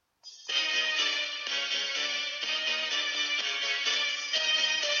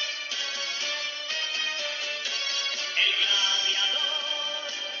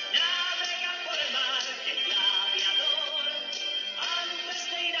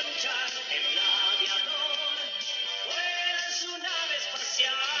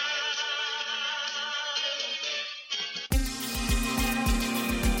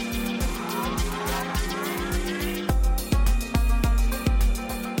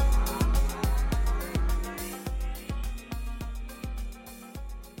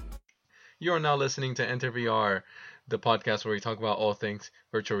You are now listening to Enter VR, the podcast where we talk about all things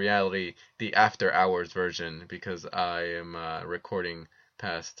virtual reality, the after hours version, because I am recording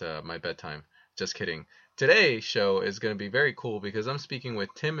past my bedtime. Just kidding. Today's show is going to be very cool because I'm speaking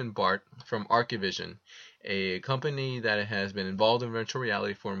with Tim and Bart from Archivision, a company that has been involved in virtual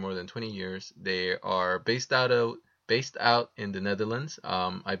reality for more than 20 years. They are based out in the Netherlands,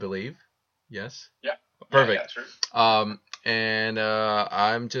 I believe. Yes. Yeah. Perfect. Yeah, true. And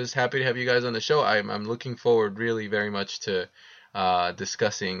I'm just happy to have you guys on the show. I'm looking forward really very much to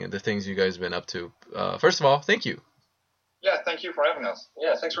discussing the things you guys have been up to. First of all, thank you. Yeah, thank you for having us.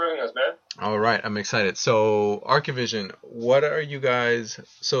 Yeah, thanks for having us, man. All right, I'm excited. So, Archivision, what are you guys?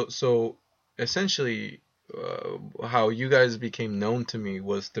 So essentially, how you guys became known to me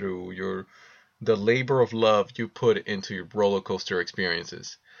was through the labor of love you put into your roller coaster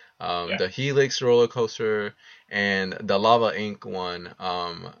experiences. The Helix roller coaster and the Lava Inc. one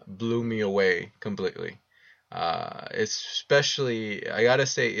blew me away completely. Especially, I gotta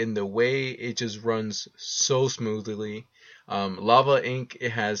say, in the way it just runs so smoothly. Lava Inc.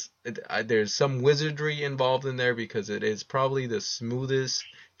 There's some wizardry involved in there because it is probably the smoothest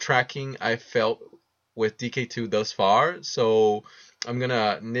tracking I felt with DK2 thus far. So I'm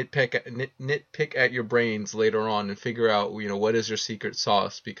gonna nitpick at your brains later on and figure out what is your secret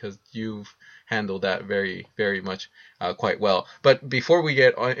sauce, because you've handled that very very much quite well. But before we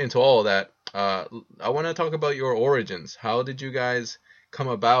get into all of that, I want to talk about your origins. How did you guys come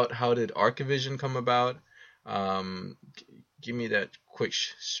about? How did Archivision come about? Give me that quick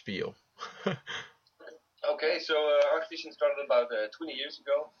spiel. Okay, so Archivision started about 20 years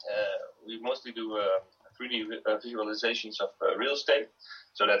ago. We mostly do 3D visualizations of real estate.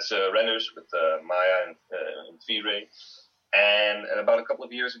 So that's renders with Maya and V-Ray. And about a couple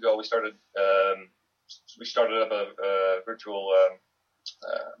of years ago, we started up a virtual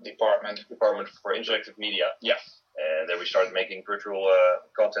department for interactive media. Yeah. And then we started making virtual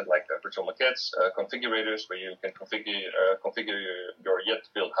content like virtual maquettes, configurators where you can configure your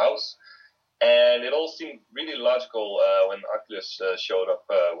yet-to-build house. And it all seemed really logical when Oculus showed up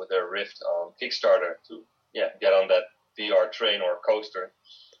with their Rift on Kickstarter to get on that VR train or coaster.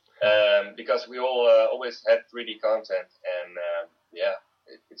 Because we all always had 3D content, and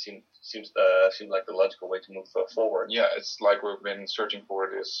it seemed like the logical way to move forward. Yeah, it's like we've been searching for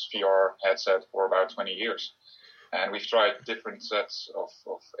this VR headset for about 20 years. And we've tried different sets of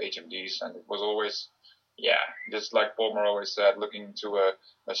HMDs, and it was always, just like Palmer always said, looking to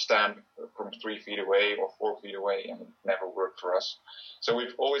a stamp from 3 feet away or 4 feet away, and it never worked for us. So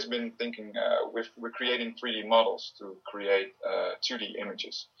we've always been thinking, we're creating 3D models to create 2D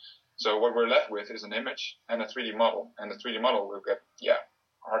images. So what we're left with is an image and a 3D model, and the 3D model will get,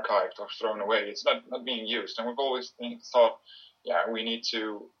 archived or thrown away. It's not being used, and we've always thought, we need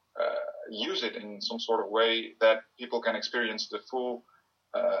to use it in some sort of way that people can experience the full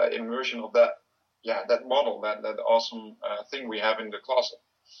immersion of that model, that awesome thing we have in the closet.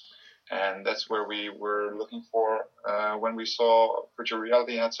 And that's where we were looking for when we saw virtual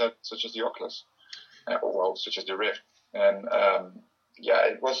reality headset such as the Oculus, such as the Rift. And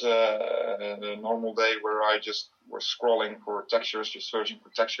it was a normal day where I just was scrolling for textures, just searching for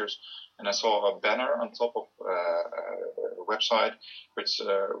textures, and I saw a banner on top of a website which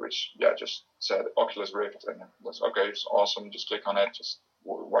just said Oculus Rift, and it was okay, it's awesome. Just click on it, just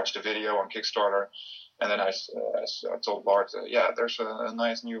watch the video on Kickstarter, and then I told Bart, there's a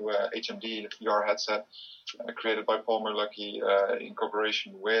nice new HMD VR headset created by Palmer Luckey in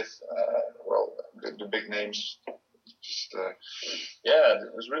cooperation with the big names.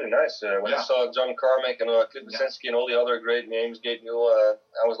 It was really nice. When I saw John Carmack and Cliff Bleszinski and all the other great names, Gabe Newell,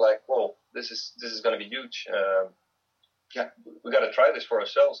 I was like, whoa, this is going to be huge. We got to try this for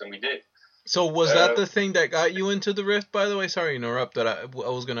ourselves, and we did. So was that the thing that got you into the Rift, by the way? Sorry to interrupt, but I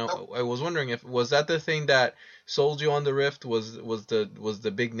was wondering if was that the thing that sold you on the Rift? Was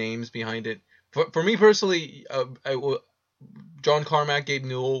the big names behind it? For me personally, John Carmack, Gabe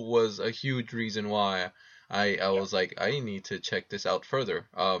Newell was a huge reason why I was like, I need to check this out further.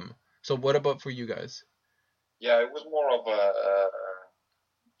 So what about for you guys? Yeah, it was more of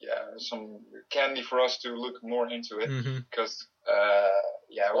some candy for us to look more into it, because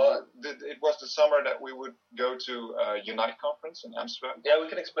it was the summer that we would go to Unite conference in Amsterdam. Yeah, we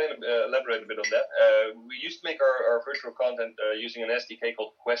can elaborate a bit on that. We used to make our virtual content using an SDK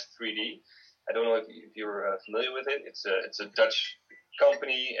called Quest 3D. I don't know if you're familiar with it. It's a Dutch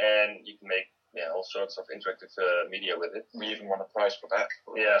company, and you can make all sorts of interactive media with it. We even won a prize for that.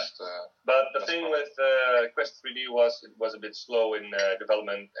 But the thing with Quest 3D was it was a bit slow in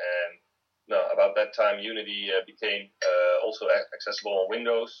development, and about that time Unity became also accessible on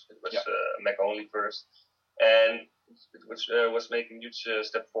Windows. It was Mac only first, and it was making a huge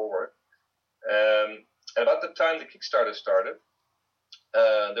step forward. And about the time the Kickstarter started,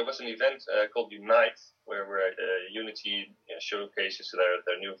 there was an event called Unite, where Unity showcases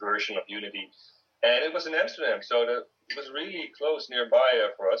their new version of Unity, and it was in Amsterdam, so it was really close nearby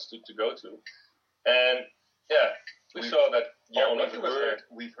for us to go to, and we saw that. Yeah,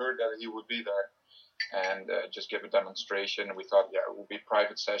 we've heard that he would be there, and just give a demonstration. We thought, it would be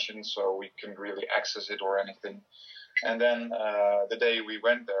private session, so we couldn't really access it or anything. And then the day we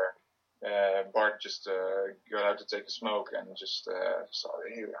went there, Bart just got out to take a smoke and just saw,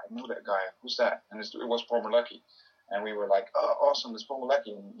 hey, I know that guy. Who's that? And it was Palmer Luckey. And we were like, oh, awesome, it's Palmer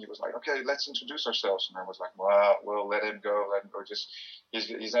Luckey. And he was like, okay, let's introduce ourselves. And I was like, well, we'll let him go. Just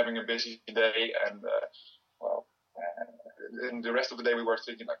he's having a busy day, and and the rest of the day we were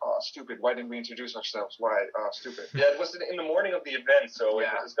thinking like, oh, stupid, why didn't we introduce ourselves? Why? Oh, stupid. Yeah, it was in the morning of the event, so it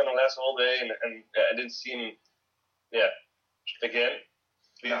was going to last all day, and it didn't seem, again,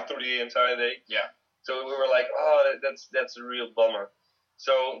 through the entire day. Yeah. So we were like, oh, that's a real bummer.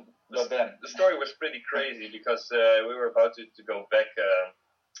 So the story was pretty crazy because we were about to go back to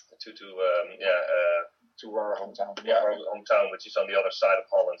our hometown. Yeah, our hometown, which is on the other side of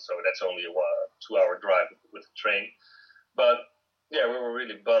Holland, so that's only a 2-hour drive with the train. But we were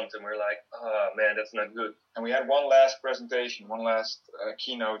really bummed, and we were like, oh man, that's not good. And we had one last presentation, one last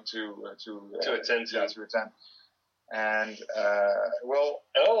keynote to attend. Yeah, to attend. And all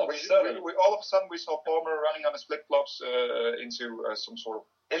of a sudden we saw Palmer running on his flip flops into some sort of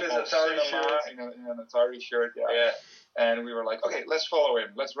in his Atari shirt. In an Atari shirt, yeah. And we were like, okay, let's follow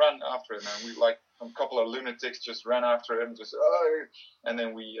him. Let's run after him. And we a couple of lunatics just ran after him, and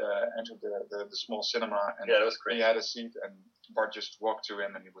then we entered the small cinema. And it was crazy. He had a seat, and Bart just walked to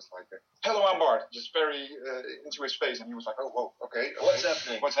him, and he was like, "Hello, I'm Bart," just very into his face, and he was like, "Oh, whoa, okay, what's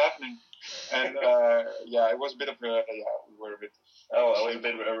happening? What's happening?" And it was a bit of we were a bit. I was a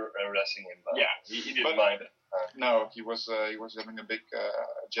bit harassing him, but he didn't mind it. No, he was having a big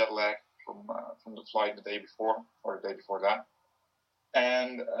jet lag from the flight the day before or the day before that.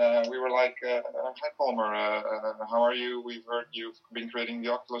 And we were like, hi Palmer, how are you? We've heard you've been creating the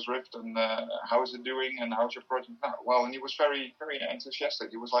Oculus Rift, and how is it doing, and how's your project now? Well, and he was very, very enthusiastic.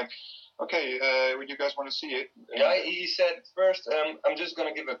 He was like, okay, would you guys want to see it? Yeah, he said, first, I'm just going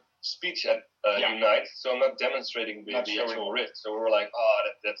to give a speech at Unite, so I'm not demonstrating the actual Rift. So we were like,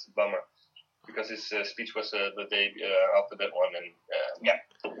 that's a bummer. Because his speech was the day after that one, and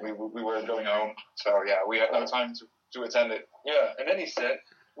we were going home, so we had no time to attend it. Yeah, and then he said,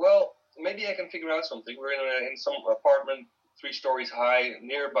 well, maybe I can figure out something. We're in some apartment 3 stories high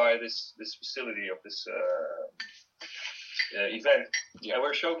nearby this facility of this event, and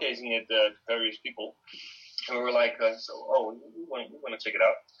we're showcasing it to various people, and we were like, we want to check it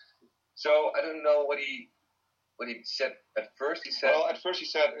out. So I don't know what he said at first. He said,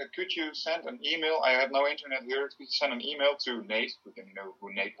 could you send an email? I have no internet here. Could you send an email to Nate? We didn't know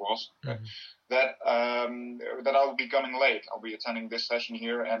who Nate was. Mm-hmm. That I'll be coming late. I'll be attending this session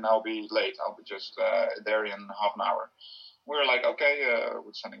here, and I'll be late. I'll be just there in half an hour. We were like, okay,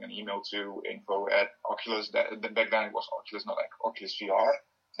 we're sending an email to info@Oculus. Back then it was Oculus, not like Oculus VR,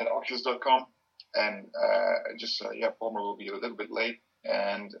 at Oculus.com. And Palmer will be a little bit late.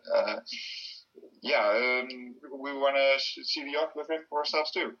 And we want to see the Oculus Rift for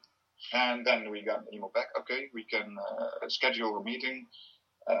ourselves too. And then we got an email back. Okay, we can schedule a meeting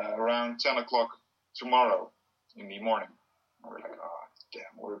around 10 o'clock tomorrow in the morning. And we're like, oh,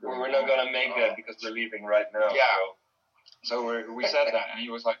 damn, we're not going to make that because we're leaving right now. Yeah. So we said that, and he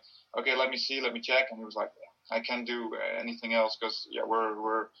was like, okay, let me check. And he was like, I can't do anything else because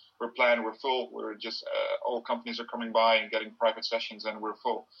we're planned, we're full. We're just all companies are coming by and getting private sessions, and we're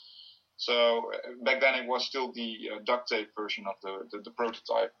full. So back then it was still the duct tape version of the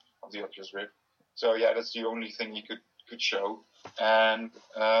prototype of the Oculus Rift. So that's the only thing he could show. And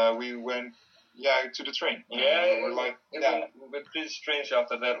we went to the train. We're like, it went pretty strange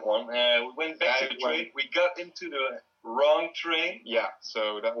after that one. We went back to the train. We got into the wrong train. Yeah,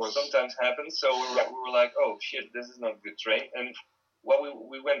 so that was sometimes happens. So we were like, oh shit, this is not a good train. And while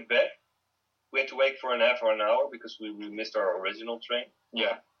we went back, we had to wait for an half an hour because we missed our original train.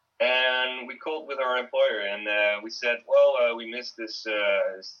 Yeah. And we called with our employer, and we said, well, we missed this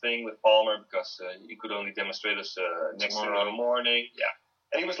thing with Palmer because he could only demonstrate us next thing in the morning. Yeah.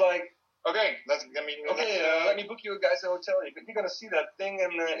 And he was like, okay, let me book you guys a hotel. You're going to see that thing,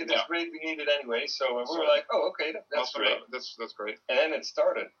 and it was great. We need it anyway. So we were like, oh, okay, that's great. That's great. And then it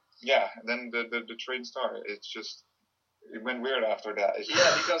started. Yeah, and then the train started. It's just, it went weird after that.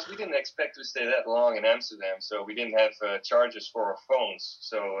 Yeah, because we didn't expect to stay that long in Amsterdam, so we didn't have chargers for our phones,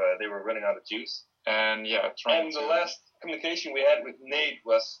 so they were running out of juice. And yeah, the last communication we had with Nate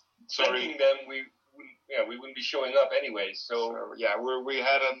was thanking them we wouldn't be showing up anyway. So yeah, we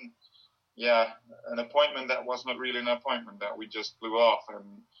had an appointment that was not really an appointment, that we just blew off,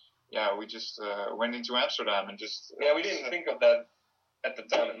 and yeah, we just went into Amsterdam and just we didn't think of that at the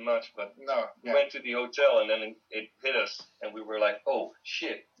time much, but we went to the hotel and then it hit us, and we were like, oh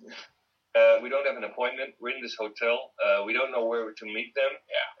shit. We don't have an appointment. We're in this hotel. We don't know where to meet them.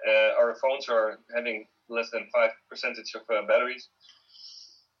 Yeah. Our phones are having less than 5% of batteries.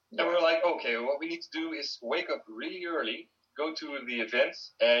 And we were like, okay, what we need to do is wake up really early, go to the event,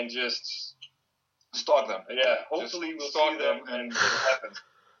 and just stalk them. Yeah, hopefully we'll see them and it'll happen.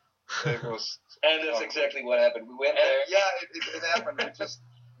 And that's exactly what happened. We went there. Yeah, it happened. We just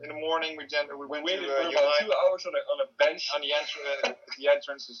in the morning we waited for about 2 hours on a bench on the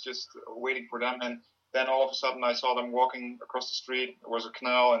entrance is just waiting for them, and then all of a sudden I saw them walking across the street. There was a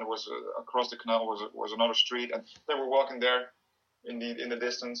canal, and across the canal was another street, and they were walking there in the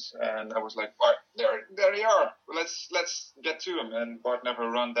distance, and I was like, Bart, there they are. Let's get to them. And Bart never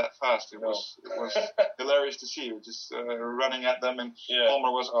ran that fast. It was hilarious to see. Just running at them, and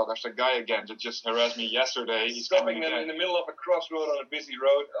Palmer was, there's a guy again that just harassed me yesterday. He's stopping them in the middle of a crossroad on a busy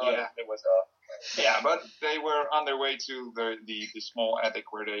road. It was but they were on their way to the small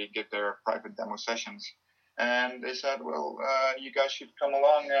attic where they get their private demo sessions. And they said, well, you guys should come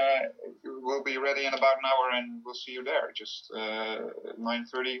along. We'll be ready in about an hour, and we'll see you there. Just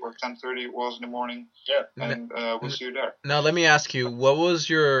 9:30 or 10:30 it was in the morning. Yeah. And we'll see you there. Now, let me ask you, what was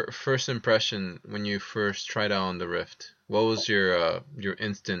your first impression when you first tried out on the Rift? What was your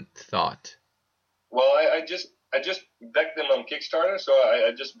instant thought? Well, I just backed them on Kickstarter, so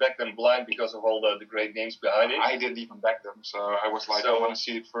I just backed them blind because of all the great names behind it. I didn't even back them, so I was like, I want to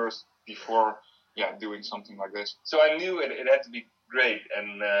see it first before doing something like this. So I knew it had to be great,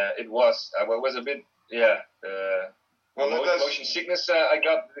 and it was. I was a bit, motion sickness. I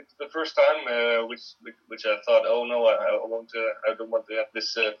got the first time, which I thought, oh no, I don't want to have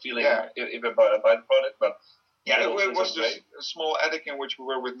this feeling if I buy the product, but. Yeah, it was just a small attic in which we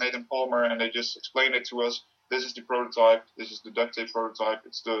were with Nathan Palmer, and they just explained it to us. This is the prototype. This is the duct tape prototype.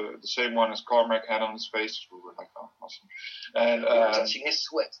 It's the same one as Carmack had on his face. We were like, oh, awesome. And touching his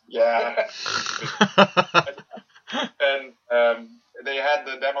sweat. Yeah. And they had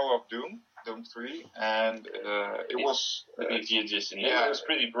the demo of Doom 3, and it was the BG edition. It was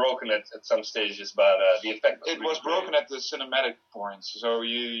pretty broken at some stages, but the effect was it was broken at the cinematic points. So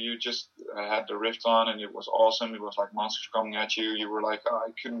you just had the Rift on, and it was awesome. It was like monsters coming at you. You were like,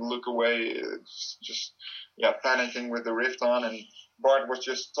 I couldn't look away. Just panicking with the Rift on, and Bart was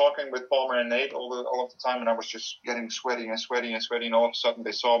just talking with Palmer and Nate all of the time, and I was just getting sweaty, and all of a sudden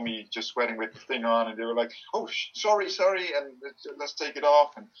they saw me just sweating with the thing on, and they were like, oh, sorry, and let's take it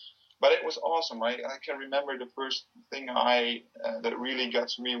off. But it was awesome. I can remember the first thing that really got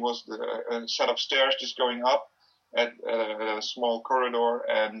to me was the set of stairs just going up at a small corridor,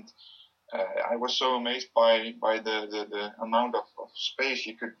 and I was so amazed by the amount of space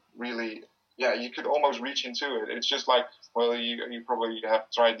you could really, you could almost reach into it. It's just like, well, you probably have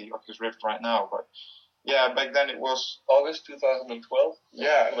tried the Oculus Rift right now, but back then it was August 2012.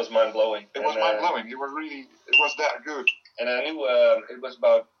 Yeah, it was mind blowing. It was mind blowing. It was that good. And I knew it was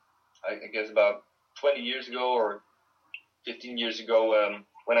about 20 years ago or 15 years ago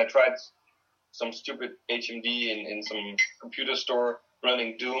when I tried some stupid HMD in some computer store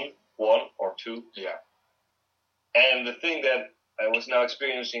running Doom 1 or 2. Yeah. And the thing that I was now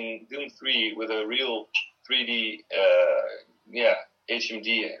experiencing Doom 3 with a real 3D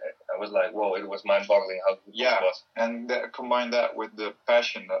HMD, I was like, whoa, it was mind-boggling how good it was. And combine that with the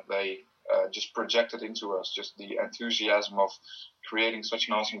passion that they just projected into us, just the enthusiasm of creating such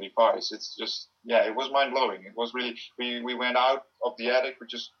an awesome device. It's just, it was mind-blowing. It was really, we went out of the attic, we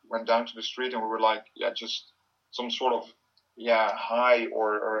just went down to the street, and we were like, just some sort of, high,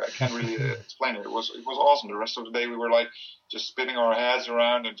 or I can't really explain it. It was awesome. The rest of the day we were like just spinning our heads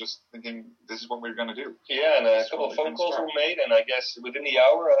around and just thinking, this is what we're going to do. Yeah, and a couple of phone calls were made, and I guess within the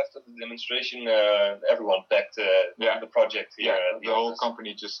hour after the demonstration, everyone backed the project here. The whole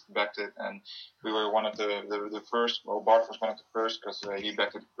company just backed it, and we were one of the first. Well, Bart was one of the first because he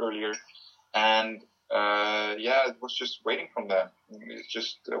backed it earlier, and it was just waiting from them. It's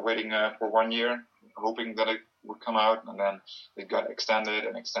just waiting for 1 year, hoping that it would come out, and then it got extended.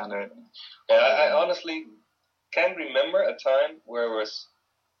 I honestly can't remember a time where I was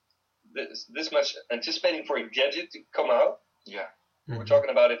this much anticipating for a gadget to come out. Yeah. We were talking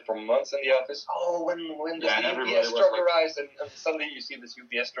about it for months in the office. Oh, when does the UPS truck arrives? And suddenly you see this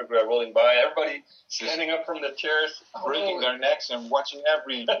UPS truck rolling by. Everybody standing up from the chairs, breaking their necks and watching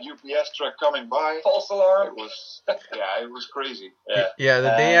every UPS truck coming by. False alarm. It was crazy. Yeah,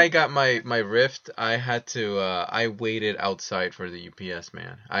 the day I got my Rift, I had to I waited outside for the UPS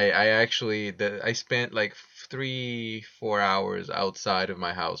man. I spent like 3-4 hours outside of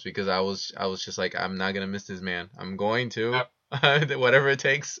my house because I was just like, I'm not gonna miss this man. I'm going to whatever it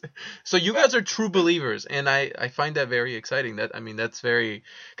takes. So you guys are true believers, and I find that very exciting. That's very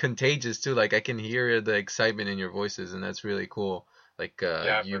contagious too. Like I can hear the excitement in your voices, and that's really cool. Like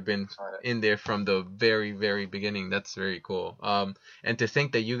you've been in there from the very, very beginning. That's very cool. And to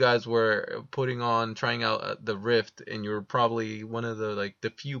think that you guys were trying out the Rift, and you were probably one of the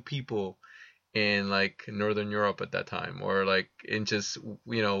few people in like Northern Europe at that time, or like in just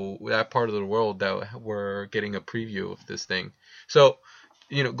that part of the world that were getting a preview of this thing. So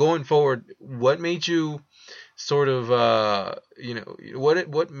going forward, what made you sort of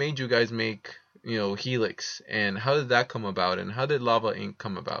what made you guys make Helix, and how did that come about, and how did Lava Inc.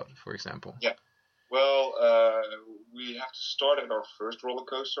 come about, for example? Yeah. Well, we have to start at our first roller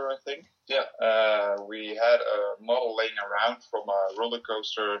coaster, I think. Yeah. We had a model laying around from a roller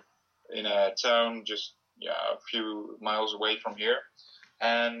coaster in a town just a few miles away from here.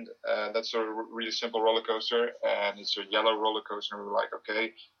 And that's a really simple roller coaster, and it's a yellow roller coaster. And we were like,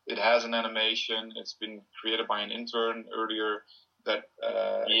 okay, it has an animation. It's been created by an intern earlier. Back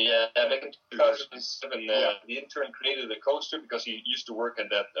in 2007, the intern created the coaster because he used to work at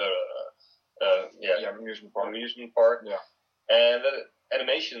that amusement park. Yeah. And the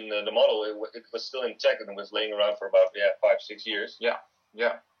animation, the model, it was still intact, and it was laying around for about 5-6 years. Yeah.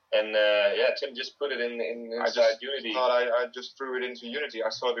 And Tim just put it inside Unity. I just threw it into Unity. I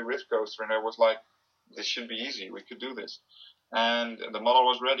saw the Rift coaster, and I was like, this should be easy. We could do this. And the model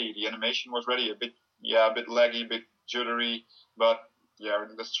was ready. The animation was ready. A bit laggy, a bit jittery, but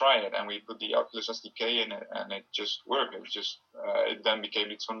let's try it. And we put the Oculus SDK in it, and it just worked. It then became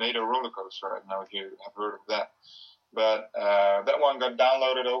the Tornado roller coaster. I don't know if you have heard of that. But that one got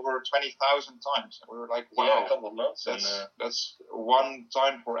downloaded over 20,000 times. We were like, wow, a couple of months. That's one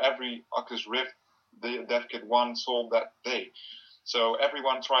time for every Oculus Rift the DevKit 1 sold that day. So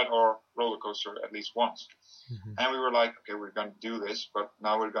everyone tried our roller coaster at least once. Mm-hmm. And we were like, okay, we're going to do this, but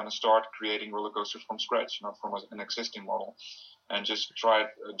now we're going to start creating roller coasters from scratch, not from an existing model. And just tried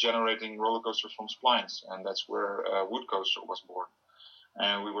generating roller coasters from splines. And that's where Wood Coaster was born.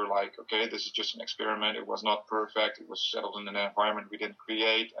 And we were like, okay, this is just an experiment. It was not perfect. It was settled in an environment we didn't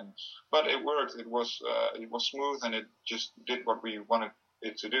create, but it worked. It was smooth, and it just did what we wanted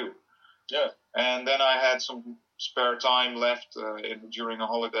it to do. Yeah. And then I had some spare time left during a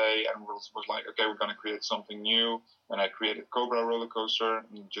holiday, and was like, okay, we're going to create something new. And I created Cobra roller coaster.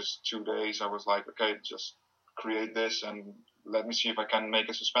 In just 2 days, I was like, okay, just create this and let me see if I can make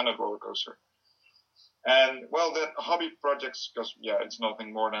a suspended roller coaster. And well, that hobby projects, because it's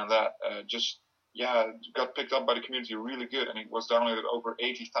nothing more than that. Got picked up by the community really good, and it was downloaded over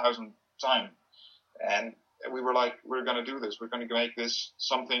 80,000 times. And we were like, we're going to do this. We're going to make this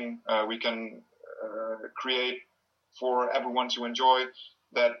something we can create for everyone to enjoy.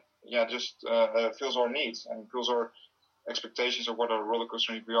 That just fills our needs and fills our expectations of what a roller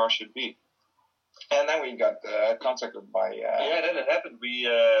coaster in VR should be. And then we got contacted by... then it happened. We,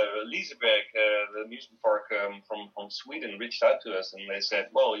 Liseberg, the amusement park from Sweden, reached out to us, and they said,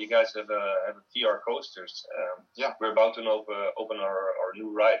 well, you guys have VR coasters. We're about to open our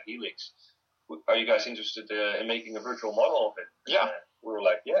new ride, Helix. Are you guys interested in making a virtual model of it? Yeah. We were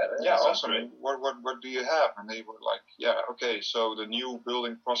like, awesome. What do you have? And they were like, okay, so the new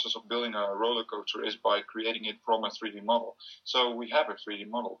process of building a roller coaster is by creating it from a 3D model. So we have a 3D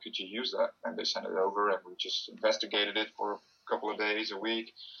model. Could you use that? And they sent it over, and we just investigated it for a couple of days, a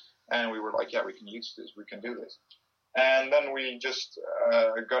week. And we were like, we can use this. We can do this. And then we just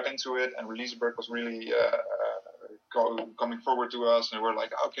got into it, and Liseberg was really coming forward to us, and we're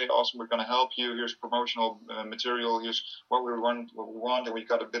like, okay, awesome, we're going to help you. Here's promotional material. Here's what we want, and we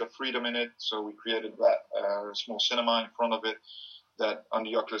got a bit of freedom in it. So we created that small cinema in front of it that on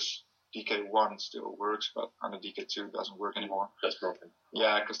the Oculus DK1 still works, but on the DK2 it doesn't work anymore. That's broken.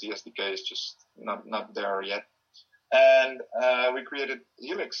 Yeah, because the SDK is just not there yet. And we created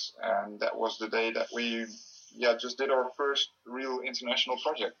Helix, and that was the day that we just did our first real international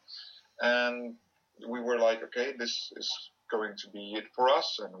project. And we were like, okay, this is going to be it for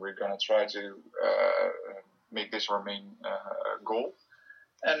us, and we're going to try to make this our main goal.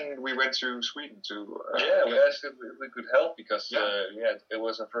 And we went to Sweden to... we asked if we could help because it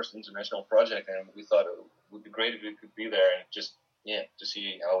was our first international project, and we thought it would be great if we could be there and just to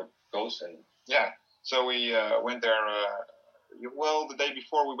see how it goes. And yeah, so we went there. Well, the day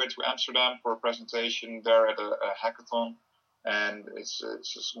before we went to Amsterdam for a presentation there at a hackathon, and it's a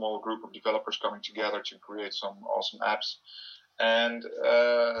small group of developers coming together to create some awesome apps. And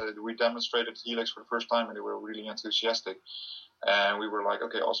we demonstrated Helix for the first time, and they were really enthusiastic. And we were like,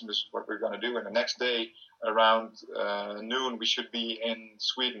 okay, awesome, this is what we're going to do. And the next day, around noon, we should be in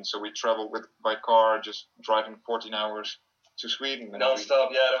Sweden. So we traveled by car, just driving 14 hours to Sweden.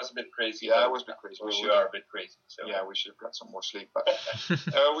 Non-stop, that was a bit crazy. Yeah, it was a bit crazy. We are a bit crazy. So. Yeah, we should have got some more sleep. But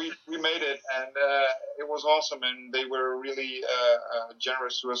we made it, and it was awesome. And they were really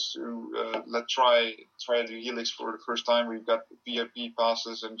generous to us to try the Helix for the first time. We got VIP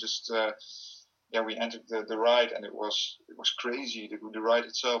passes and just we entered the ride, and it was crazy. The ride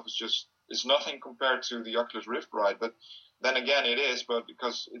itself is nothing compared to the Oculus Rift ride, but then again it is, but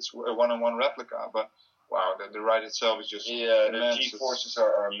because it's a one-on-one replica. But wow, the ride itself is just immense. The G-forces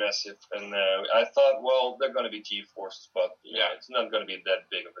are massive, and I thought, well, they're going to be G-forces, but it's not going to be that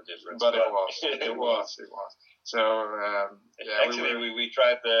big of a difference. But it was. It was. So actually, we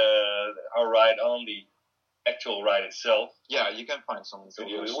tried our ride on the actual ride itself. Yeah, you can find some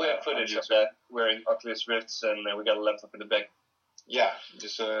videos. We have footage of that wearing Oculus Rifts, and we got a laptop in the back. Yeah,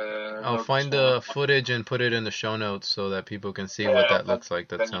 just I'll find the footage and put it in the show notes so that people can see what that looks like.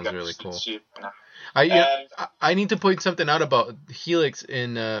 That sounds really cool. I need to point something out about Helix,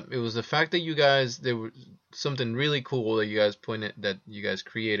 and it was the fact that there was something really cool that you guys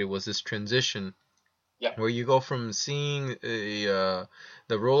created was this transition. Yeah. Where you go from seeing the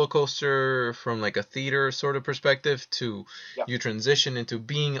roller coaster from like a theater sort of perspective to you transition into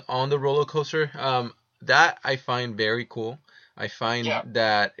being on the roller coaster. That I find very cool. I find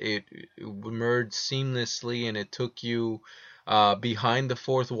that it merged seamlessly, and it took you behind the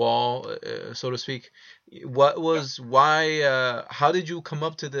fourth wall, so to speak. How did you come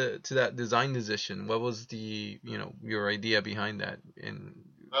up to that design decision? What was your idea behind that?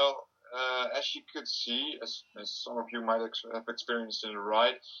 Well, as you could see, as some of you might have experienced in the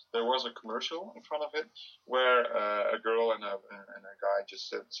ride, there was a commercial in front of it where a girl and a guy just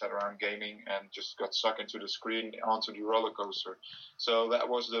sat around gaming and just got sucked into the screen onto the roller coaster. So that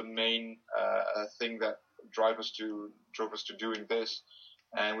was the main thing that drove us to doing this.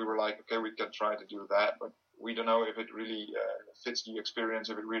 And we were like, okay, we can try to do that, but we don't know if it really fits the experience,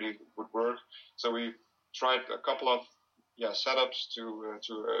 if it really would work. So we tried a couple of setups to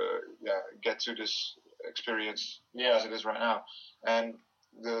get to this experience as it is right now. And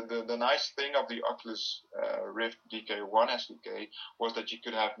the nice thing of the Oculus Rift DK1 SDK was that you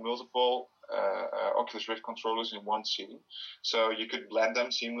could have multiple Oculus Rift controllers in one scene. So you could blend them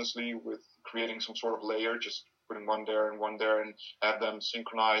seamlessly with creating some sort of layer, just putting one there and have them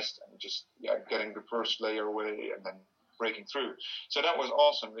synchronized and just getting the first layer away and then breaking through. So that was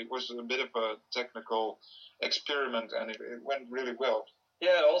awesome. It was a bit of a technical experiment, and it went really well.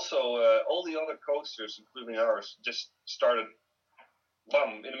 Yeah, and also all the other coasters, including ours, just started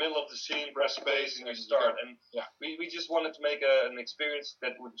in the middle of the scene, press space, and you start. And we just wanted to make an experience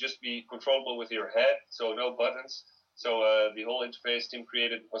that would just be controllable with your head, so no buttons. So the whole interface Tim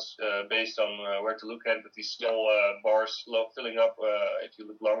created was based on where to look at with these small bars filling up if you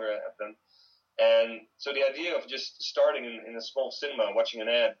look longer at them. And so the idea of just starting in a small cinema, watching an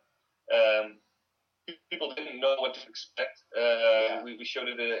ad, people didn't know what to expect. We showed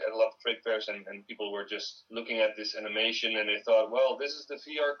it at a lot of trade fairs, and people were just looking at this animation, and they thought, well, this is the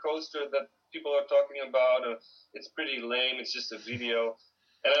VR coaster that people are talking about. It's pretty lame. It's just a video.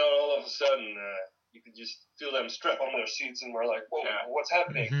 And then all of a sudden, you could just feel them strap on their seats, and we're like, whoa, what's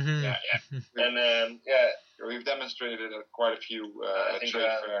happening? And we've demonstrated it at quite a few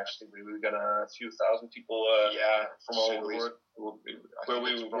trade fairs. We got a few thousand people from all over the world where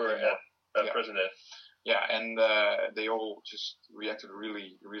we were present at. Yeah, and they all just reacted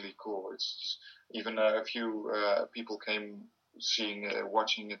really, really cool. It's just, even a few people came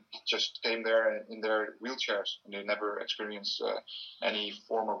watching it, just came there in their wheelchairs, and they never experienced any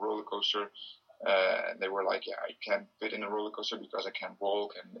form of roller coaster. And they were like, I can't fit in a roller coaster because I can't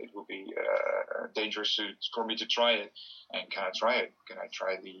walk, and it would be dangerous for me to try it. And can I try it? Can I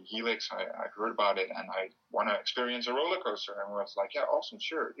try the Helix? I've heard about it, and I want to experience a roller coaster. And I was like, yeah, awesome,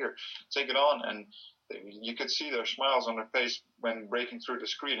 sure, here, take it on. And you could see their smiles on their face when breaking through the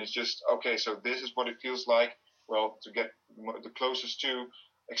screen. It's just, okay, so this is what it feels like, well, to get the closest to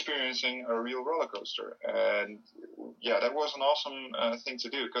experiencing a real roller coaster. And that was an awesome thing to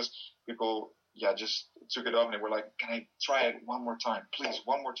do, because people just took it up and they were like, can I try it one more time, please,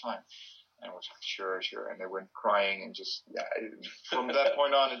 one more time. And I was like, sure. And they went crying and just, from that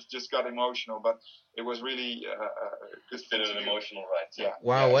point on, it just got emotional. But it was really it's been an emotional ride. Yeah.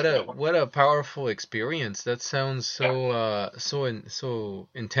 Wow, Yeah, what a powerful experience. That sounds so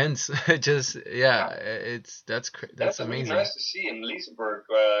intense. Just that's Really amazing. nice to see in Liseberg.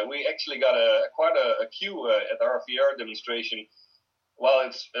 We actually got quite a queue at our VR demonstration while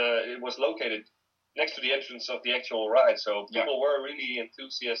it was located next to the entrance of the actual ride. So people were really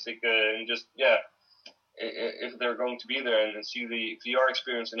enthusiastic and just if they're going to be there and see the VR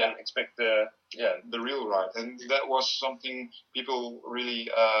experience and then expect the real ride. And that was something people really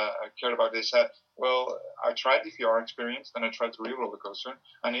cared about. They said, well, I tried the VR experience, then I tried the real roller coaster,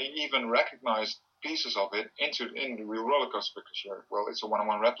 and I even recognized pieces of it in the real roller coaster because it's a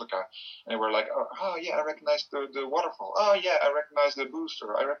one-on-one replica. And they were like, oh yeah, I recognize the waterfall. Oh yeah, I recognize the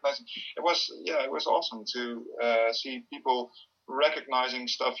booster. I recognize it was awesome to see people recognizing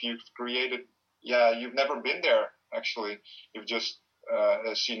stuff you've created. Yeah, you've never been there actually. You've just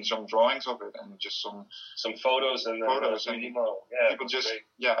seen some drawings of it and just some photos and people just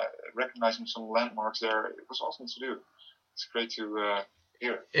recognizing some landmarks there. It was awesome to do. It's great to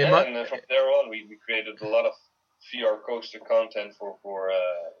hear. And from there on, we created a lot of VR coaster content for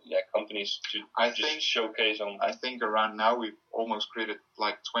companies to showcase on. I think around now we've almost created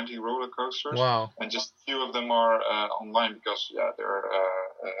like 20 roller coasters. Wow! And just a few of them are online because they're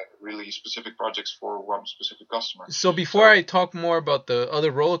really specific projects for one specific customer. So before I talk more about the other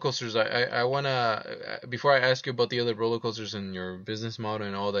roller coasters, I wanna before I ask you about the other roller coasters and your business model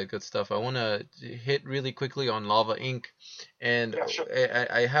and all that good stuff, I wanna hit really quickly on Lava Inc. And sure.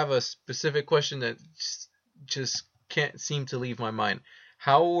 I have a specific question that just can't seem to leave my mind.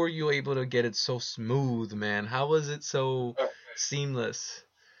 How were you able to get it so smooth, man? How was it so seamless?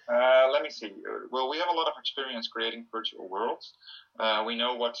 Let me see. Well, we have a lot of experience creating virtual worlds. We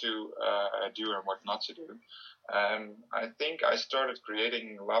know what to do and what not to do. I think I started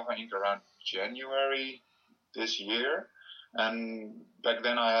creating Lava Inc. around January this year. And back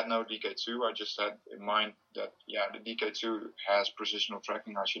then I had no DK2. I just had in mind that, the DK2 has positional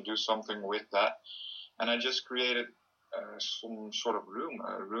tracking. I should do something with that. And I just created some sort of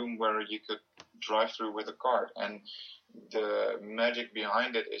a room where you could drive through with a cart. And the magic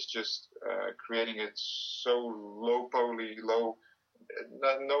behind it is just creating it so low poly, no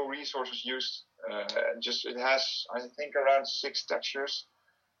resources used. It has, I think, around 6 textures.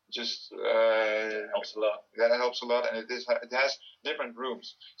 Just helps a lot. That helps a lot, and it has different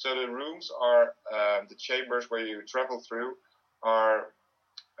rooms. So the rooms are the chambers where you travel through are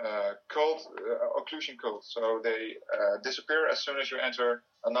occlusion cold, so they disappear as soon as you enter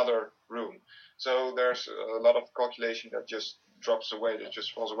another room. So there's a lot of calculation that just drops away, that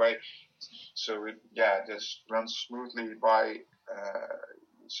just falls away. So it just runs smoothly by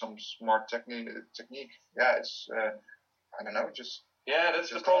some smart technique. Yeah, it's I don't know, just. Yeah, that's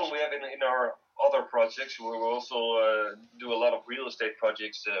the problem we have in our other projects. We will also do a lot of real estate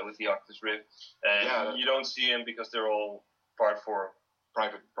projects with the Oculus Rift. And you don't see them because they're all private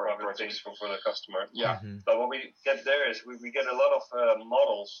things for the customer. Yeah. Mm-hmm. But what we get there is we get a lot of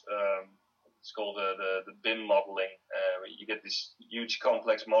models. It's called the BIM modeling. You get these huge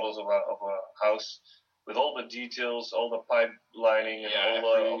complex models of a house with all the details, all the pipe lining, and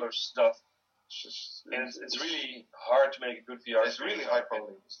all the other stuff. It's really hard to make a good VR. It's really high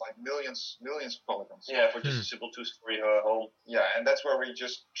poly. It's like millions of polygons. Yeah, for just a simple 2-story home. Yeah, and that's where we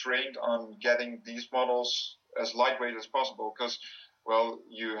just trained on getting these models as lightweight as possible because, well,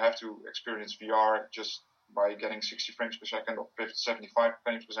 you have to experience VR just by getting 60 frames per second or 75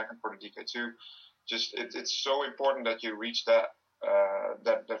 frames per second for the DK2. Just it's so important that you reach that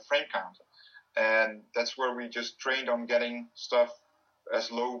frame count, and that's where we just trained on getting stuff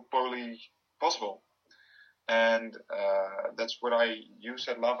as low poly possible. And that's what I used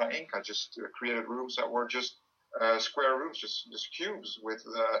at Lava Inc. I just created rooms that were just square rooms, just cubes with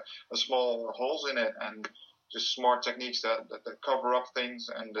small holes in it, and just smart techniques that cover up things,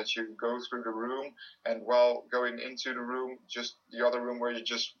 and that you go through the room, and while going into the room, just the other room where you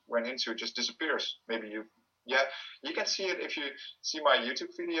just went into just disappears. Maybe you can see it if you see my YouTube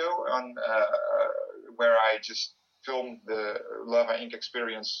video on where I just filmed the Lava Inc.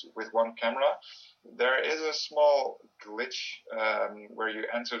 experience with one camera. There is a small glitch where you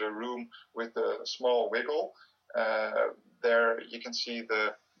enter the room with a small wiggle. There you can see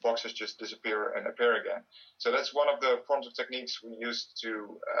the boxes just disappear and appear again. So that's one of the forms of techniques we used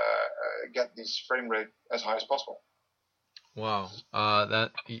to get this frame rate as high as possible. Wow.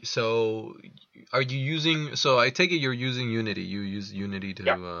 So are you using? So I take it you're using Unity. You use Unity to.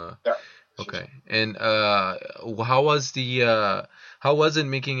 Yeah. Okay. And how was how was it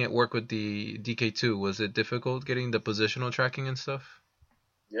making it work with the DK2? Was it difficult getting the positional tracking and stuff?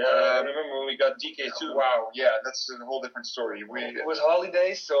 Yeah, I remember when we got DK2. Wow, yeah, that's a whole different story. It was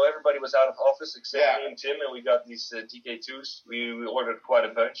holidays, so everybody was out of office except me and Tim, and we got these DK2s. We ordered quite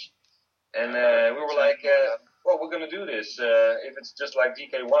a bunch, and we were like, well, we're gonna do this. If it's just like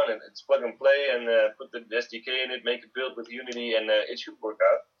DK1, and it's plug and play, and put the SDK in it, make it build with Unity, and it should work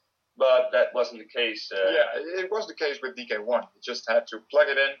out. But that wasn't the case. Yeah, it was the case with DK1. You just had to plug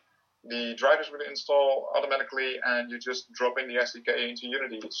it in. The drivers would install automatically, and you just drop in the SDK into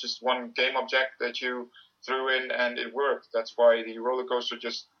Unity. It's just one game object that you threw in, and it worked. That's why the roller coaster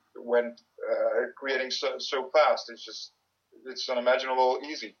just went creating so fast. It's unimaginable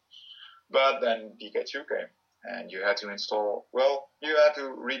easy. But then DK2 came, and you had to install. Well, you had to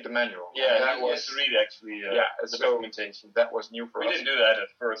read the manual. Yeah, you had to read actually the documentation. That was new for us. We didn't do that at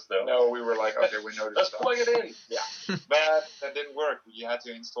first, though. No, we were like, okay, we know this Let's stuff. plug it in. Yeah, but that didn't work. You had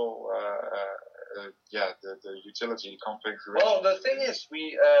to install, the utility configuration. Well, the thing is,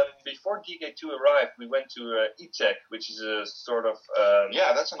 we before DK2 arrived, we went to ETech, which is a sort of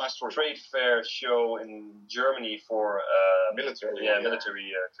that's a nice story. trade fair show in Germany for military.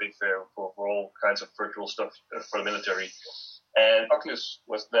 Military trade fair for all kinds of virtual stuff for the military. And Oculus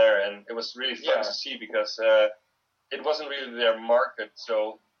was there, and it was really fun to see because it wasn't really their market.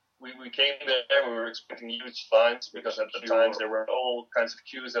 So we came there, we were expecting huge lines because at the times there were all kinds of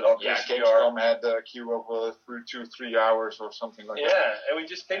queues at Oculus VR. Gamescom had a queue of 2-3 hours or something like that. Yeah, and we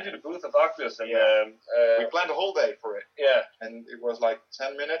just came to the booth of Oculus, and we planned a whole day for it. Yeah, and it was like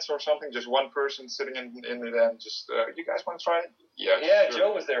 10 minutes or something, just one person sitting in it, and just you guys want to try it? Yeah, sure.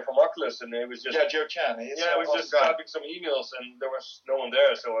 Joe was there from Oculus, and it was just Joe Chan. We was just typing some emails, and there was no one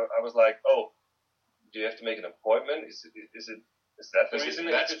there, so I was like, oh, do you have to make an appointment? Is that the reason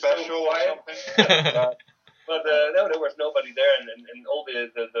that's it's special so quiet? or something? But no, there was nobody there, and all the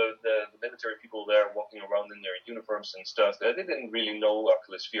military people there walking around in their uniforms and stuff. They didn't really know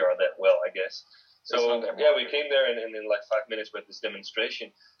Oculus VR that well, I guess. So we came there and in like 5 minutes with this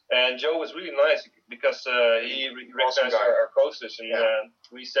demonstration. And Joe was really nice because he recognized our coasters, and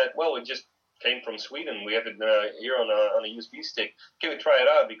we said, well, we just came from Sweden. We have it here on a USB stick. Can we try it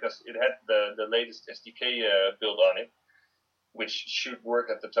out? Because it had the latest SDK built on it, which should work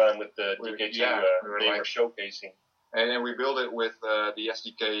at the time with the DK2 they were showcasing. And then we built it with the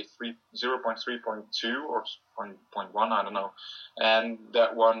SDK 0.3.2 or 0.1, I don't know. And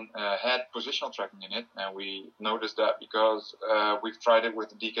that one had positional tracking in it. And we noticed that because we've tried it with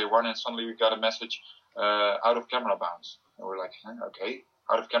the DK1 and suddenly we got a message out of camera bounds. And we're like, okay,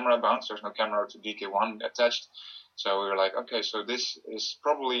 out of camera bounds, there's no camera to DK1 attached. So we were like, okay, so this is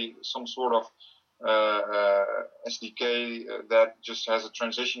probably some sort of SDK that just has a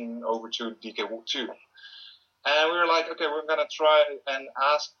transition over to DK2. And we were like, okay, we're going to try and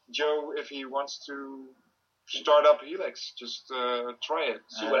ask Joe if he wants to start up Helix. Just try it.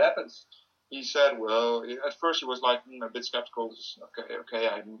 See what happens. He said, well, at first he was like a bit skeptical. Just, okay,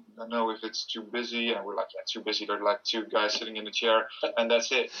 I don't know if it's too busy. And we're like, yeah, too busy. There are like two guys sitting in a chair, and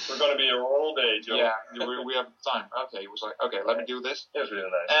that's it. We're going to be here all day, Joe. Yeah, we have time. Okay, he was like, okay, let me do this. It was really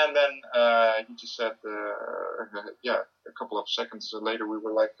nice. And then he just said, a couple of seconds later, we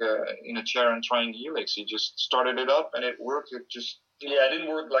were like in a chair and trying Helix. He just started it up, and it worked. It didn't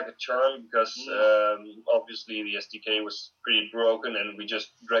work like a charm because obviously the SDK was pretty broken, and we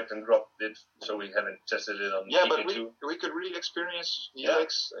just dragged and dropped it, so we haven't tested it on DK2. But we could really experience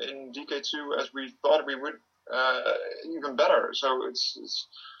Helix in DK2 as we thought we would, even better. So it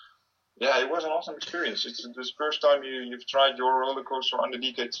was an awesome experience. It's the first time you've tried your roller coaster on the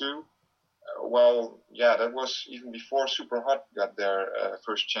DK2. That was even before Superhot got their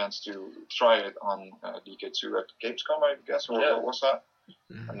first chance to try it on DK2 at Gamescom, I guess, or what was that?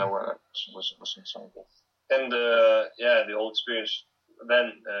 I know it was in something. And the whole experience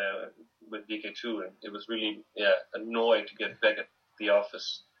then with DK2, it was really annoying to get back at the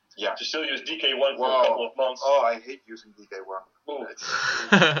office. Yeah. To still use DK1 for a couple of months. Oh, I hate using DK1.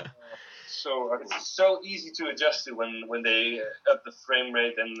 It's so easy to adjust to when they up the frame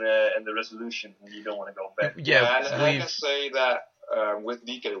rate and the resolution, and you don't want to go back. And I can say that with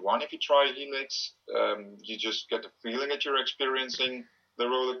DK1, if you try Helix, you just get the feeling that you're experiencing the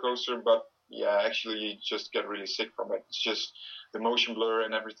roller coaster, but actually you just get really sick from it. It's just the motion blur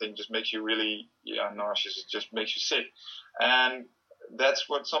and everything just makes you really nauseous. It just makes you sick, and that's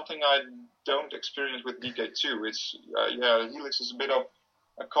something I don't experience with DK2. It's Helix is a bit of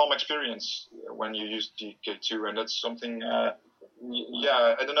a calm experience when you use DK2, and that's something. I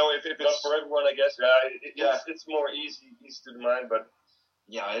don't know if it's not for everyone, I guess. It's more easy to the mind, but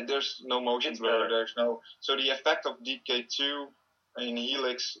Yeah, there's no motion blur. There's no. So the effect of DK2 in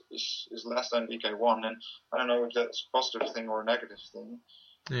Helix is less than DK1, and I don't know if that's a positive thing or a negative thing.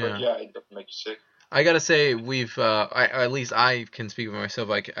 Yeah. But yeah, it doesn't make you sick. I gotta say, at least I can speak for myself.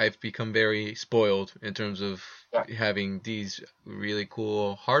 I've become very spoiled in terms of having these really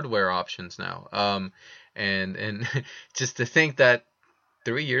cool hardware options now. And just to think that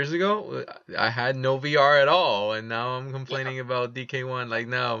 3 years ago I had no VR at all, and now I'm complaining about DK1. Like,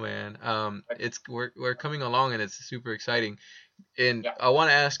 no, man. We're coming along, and it's super exciting. And I want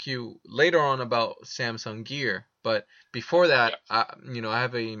to ask you later on about Samsung Gear, but before that, I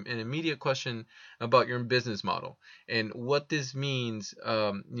have an immediate question about your business model and what this means.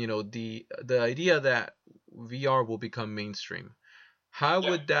 The idea that VR will become mainstream. How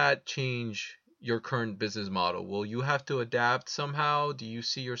would that change your current business model? Will you have to adapt somehow? Do you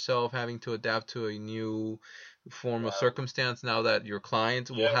see yourself having to adapt to a new form of circumstance now that your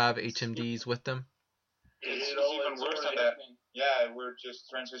clients will have HMDs with them? It's even worse than that. Yeah, we're just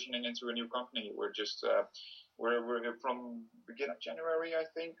transitioning into a new company. We're just we're from beginning of January, I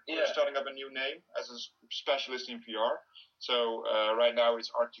think. We're starting up a new name as a specialist in VR. So right now it's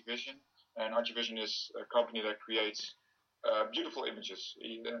Artivision, and Artivision is a company that creates beautiful images.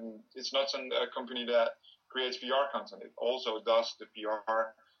 And it's not a company that creates VR content. It also does the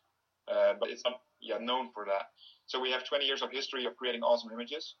VR, but it's not known for that. So we have 20 years of history of creating awesome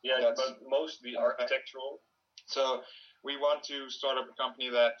images. Yeah, but mostly architectural. So we want to start up a company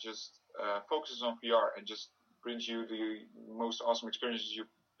that just focuses on VR and just brings you the most awesome experiences you've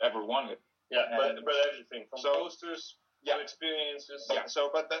ever wanted. Yeah, but everything from posters to experiences. Yeah,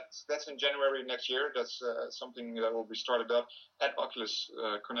 but that's in January next year. That's something that will be started up at Oculus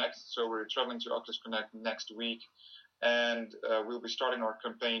Connect. So we're traveling to Oculus Connect next week, and we'll be starting our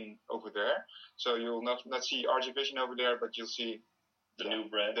campaign over there. So you'll not see Artivision over there, but you'll see the new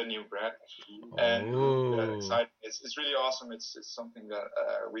brand. And it's really awesome. It's something that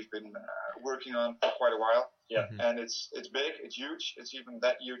we've been working on for quite a while. Yeah. And it's big, it's huge. It's even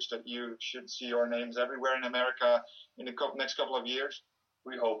that huge that you should see our names everywhere in America in the next couple of years.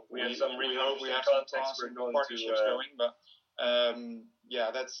 We hope. We have some partnerships going, but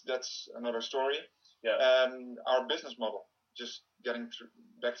that's another story. Yeah. Our business model, just getting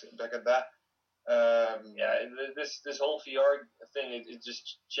back at that. This whole VR thing, it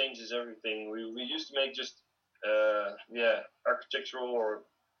just changes everything. We used to make just architectural or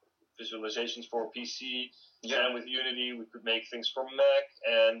visualizations for PC, and with Unity we could make things for Mac,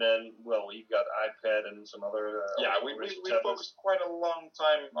 and then we got iPad and some other we focused quite a long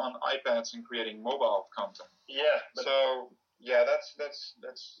time on iPads and creating mobile content. That's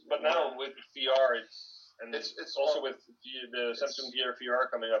but now with VR it's also with the Samsung Gear VR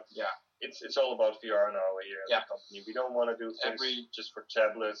coming up. Yeah. It's all about VR now here at the company. We don't want to do things just for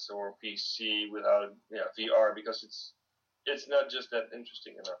tablets or PC without VR, because it's not just that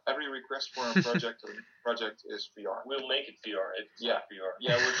interesting enough. Every request for a project is VR. We'll make it VR. It's not VR.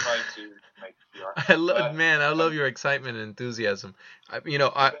 Yeah, we're trying to make it VR. I love your excitement and enthusiasm.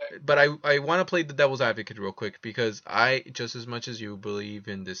 But I want to play the devil's advocate real quick, because I, just as much as you, believe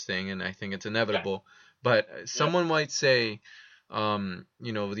in this thing, and I think it's inevitable. But someone might say,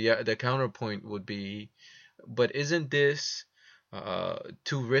 the counterpoint would be, but isn't this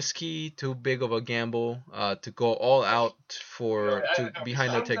too risky, too big of a gamble to go all out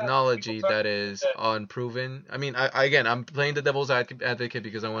behind a technology that is unproven? I mean, I'm playing the devil's advocate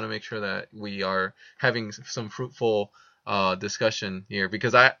because I want to make sure that we are having some fruitful discussion here,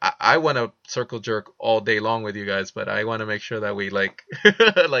 because I want to circle jerk all day long with you guys, but I want to make sure that we like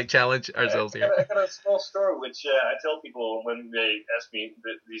challenge ourselves here. I got a small story which I tell people when they ask me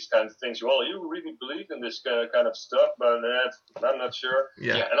these kinds of things. Well, you really believe in this kind of stuff, but I'm not sure.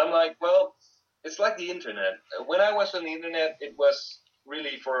 Yeah. And I'm like, well, it's like the internet. When I was on the internet, it was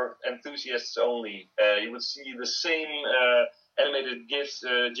really for enthusiasts only. You would see the same animated GIFs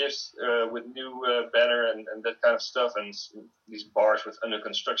with new banner and that kind of stuff, and these bars with under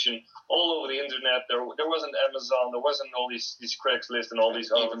construction all over the internet. There wasn't Amazon, there wasn't all these Craigslist and all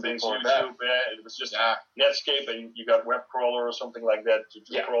these other things. YouTube, it was just Netscape, and you got web crawler or something like that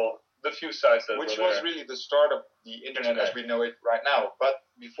to crawl the few sites that which were was there. Really the start of the internet as we know it right now. But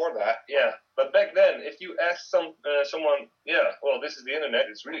before that, but back then, if you ask someone, this is the internet,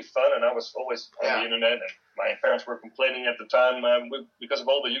 it's really fun, and I was always on the internet, and my parents were complaining at the time because of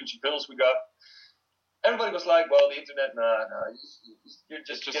all the huge bills we got. Everybody was like, well, the internet, you're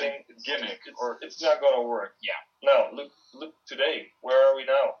just getting a gimmick, or it's not going to work. Yeah. Now, look today, where are we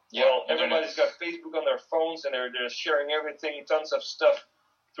now? Yeah, well, everybody's got Facebook on their phones, and they're sharing everything, tons of stuff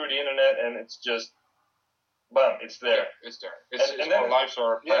through the internet, and it's just bam, it's there. It's there. And our then, lives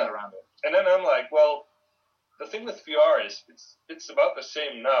are planned around it. And then I'm like, well, the thing with VR is it's about the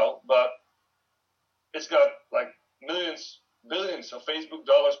same now, but it's got like millions, billions of Facebook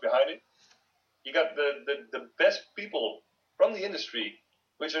dollars behind it. You got the best people from the industry,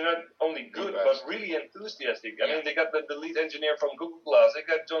 which are not only good but really enthusiastic. I mean, they got the lead engineer from Google Glass, they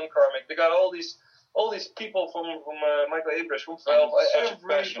got John Carmack, they got all these people from Michael Abrecht, from Valve.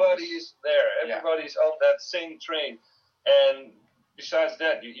 Everybody is there. Everybody's on that same train. And besides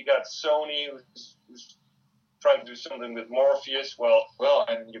that, you got Sony, who's trying to do something with Morpheus. Well,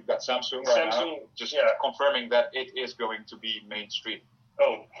 and you've got Samsung right now, just confirming that it is going to be mainstream.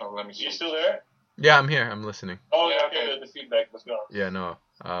 Oh, let me see. You still there? Yeah, I'm here. I'm listening. Oh, yeah, okay. The feedback was gone. Yeah, no.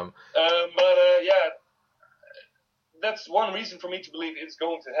 That's one reason for me to believe it's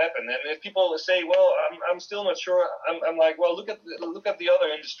going to happen. And if people say, well, I'm still not sure, I'm like, well, look at the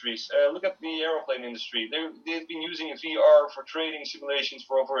other industries. Look at the airplane industry. They've been using VR for trading simulations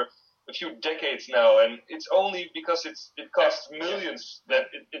for over a few decades now, and it's only because it costs millions that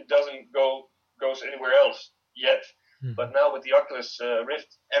it doesn't goes anywhere else yet. But now with the Oculus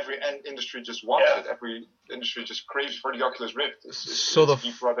Rift, every industry just wants it. Every industry just craves for the Oculus Rift. It's going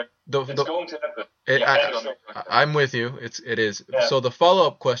to happen. I'm with you. It is. Yeah. So the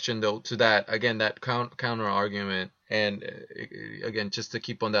follow-up question though to that, again, that counter argument, and again, just to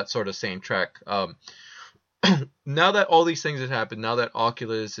keep on that sort of same track. Now that all these things have happened, now that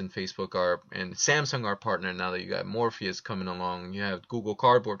Oculus and Facebook and Samsung are partnered, now that you got Morpheus coming along, you have Google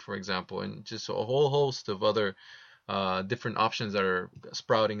Cardboard, for example, and just a whole host of other different options that are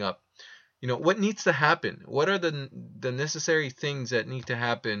sprouting up. What needs to happen? What are the necessary things that need to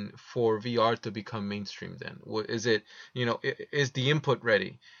happen for VR to become mainstream then? Is it, is the input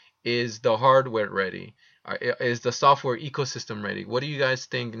ready? Is the hardware ready? Is the software ecosystem ready? What do you guys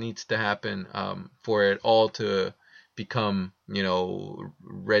think needs to happen for it all to become,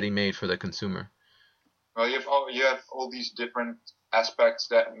 ready-made for the consumer? Well, you have all these different aspects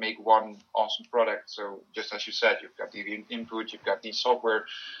that make one awesome product. So just as you said, you've got the input, you've got the software.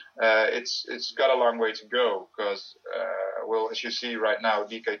 It's got a long way to go because, as you see right now,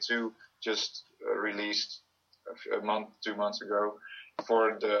 DK2 just released a month, 2 months ago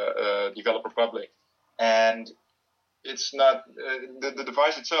for the developer public, and it's not the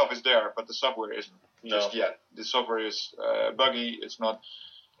device itself is there, but the software isn't just yet. The software is buggy. It's not.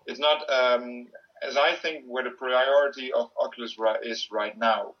 As I think where the priority of Oculus is right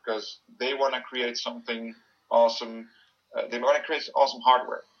now, because they want to create something awesome. They want to create awesome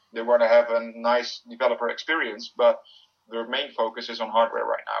hardware. They want to have a nice developer experience, but their main focus is on hardware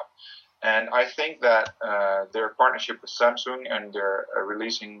right now. And I think that their partnership with Samsung and their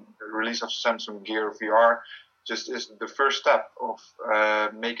release of Samsung Gear VR just is the first step of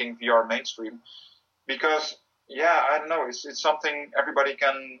making VR mainstream. Because, I don't know, it's something everybody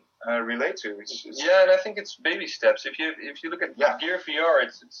can relate to. And I think it's baby steps. If you look at Gear VR,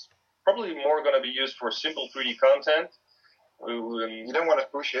 it's probably more going to be used for simple 3D content. You don't want to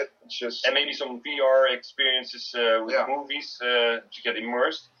push it. It's just and maybe some VR experiences with movies to get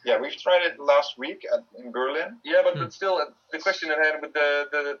immersed. Yeah, we've tried it last week in Berlin. Yeah, but still, the question at hand with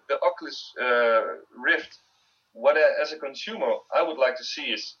the Oculus Rift, what as a consumer I would like to see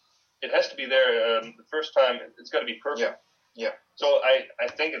is it has to be there the first time. It's got to be perfect. Yeah. So I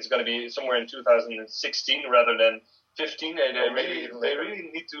think it's going to be somewhere in 2016 rather than 15. They really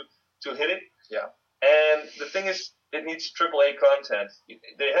need to hit it. Yeah. And the thing is, it needs AAA content.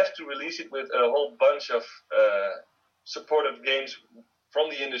 They have to release it with a whole bunch of supported games from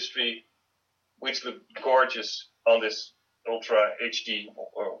the industry, which look gorgeous on this Ultra HD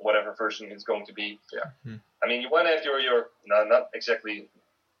or whatever version it's going to be. Yeah. I mean, you want to have your not exactly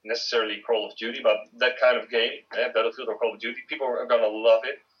necessarily Call of Duty, but that kind of game, Battlefield or Call of Duty, people are going to love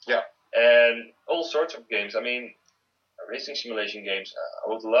it. Yeah. And all sorts of games. I mean, racing simulation games, I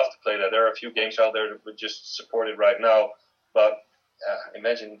would love to play that. There are a few games out there that would just support it right now, but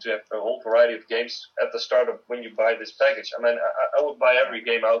imagine to have a whole variety of games at the start of when you buy this package. I mean, I would buy every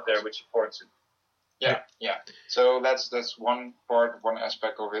game out there which supports it. Yeah. So that's one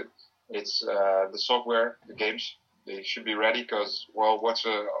aspect of it. It's the software, the games. They should be ready because, what's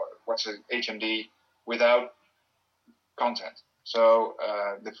a HMD without content? So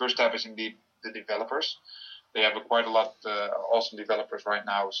the first step is indeed the developers. They have quite a lot awesome developers right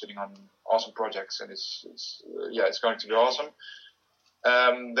now sitting on awesome projects, and it's going to be awesome.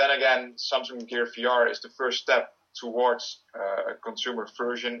 Then again, Samsung Gear VR is the first step towards a consumer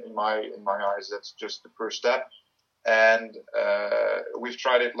version. In my eyes, that's just the first step. And we've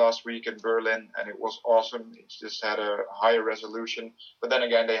tried it last week in Berlin, and it was awesome. It just had a higher resolution, but then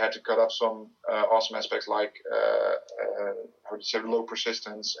again, they had to cut off some awesome aspects like how do you say, low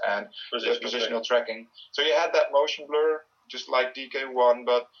persistence and positional tracking. So you had that motion blur, just like DK1,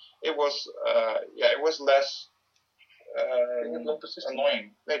 but it was it was less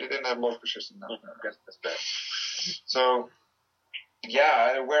annoying. They didn't have low persistence. No. That's bad. So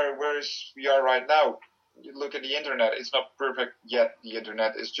where is VR right now? You look at the internet, it's not perfect yet. The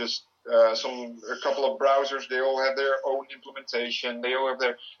internet is just a couple of browsers. They all have their own implementation. They all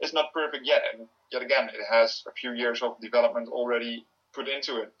have it's not perfect yet. And yet again, it has a few years of development already put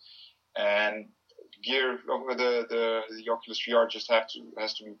into it. And the Oculus VR just has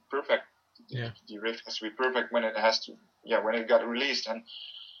to be perfect. The Rift has to be perfect when it got released. And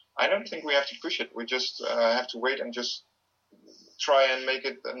I don't think we have to push it. We just have to wait and just try and make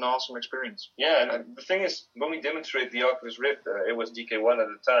it an awesome experience. Yeah, and the thing is, when we demonstrated the Oculus Rift, it was DK1 at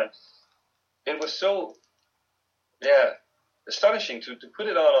the time, it was so, astonishing to put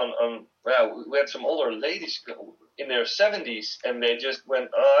it on, we had some older ladies in their 70s, and they just went,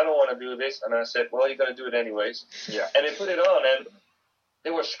 I don't want to do this, and I said, well, you're going to do it anyways. Yeah. And they put it on, and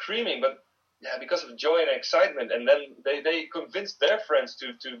they were screaming, but because of joy and excitement, and then they convinced their friends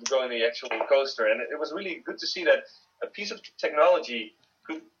to go in the actual coaster, and it was really good to see that a piece of technology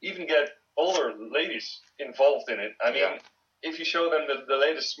could even get older ladies involved in it. I mean, if you show them the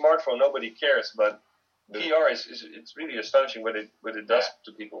latest smartphone, nobody cares, but VR it's really astonishing what it does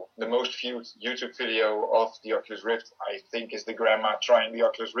to people. The most viewed YouTube video of the Oculus Rift, I think, is the grandma trying the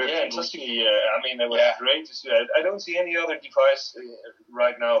Oculus Rift. Yeah, interestingly, it was great to see that. I don't see any other device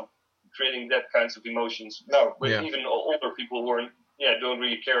right now creating that kinds of emotions. No. With even older people who don't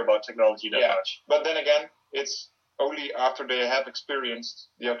really care about technology that much. But then again, it's only after they have experienced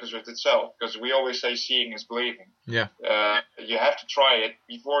the Oculus Rift itself, because we always say seeing is believing. Yeah. You have to try it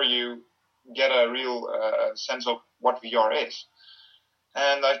before you get a real sense of what VR is.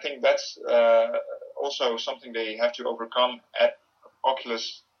 And I think that's also something they have to overcome at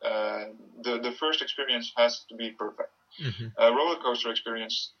Oculus. The first experience has to be perfect. Mm-hmm. A roller coaster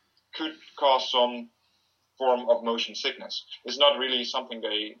experience could cause some form of motion sickness. It's not really something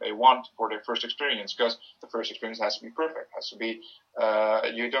they want for their first experience, because the first experience has to be perfect. It has to be,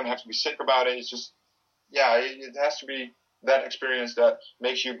 you don't have to be sick about it. It's just, it has to be that experience that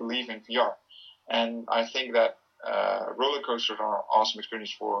makes you believe in VR. And I think that roller coasters are an awesome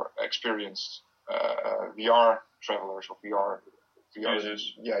experience for experienced VR travelers or VR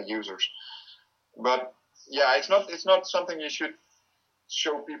users. Users. But it's not something you should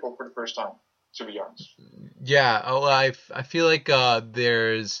show people for the first time, to be honest. Yeah, I feel like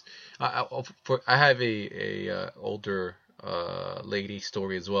there's I have a older lady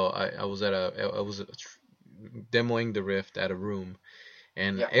story as well. I was demoing the Rift at a room,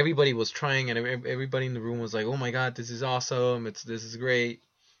 and everybody was trying, and everybody in the room was like, "Oh my God, this is awesome! This is great!"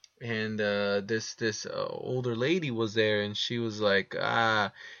 And this older lady was there, and she was like,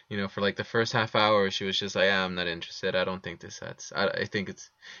 for like the first half hour, she was just like, I'm not interested. I don't think I think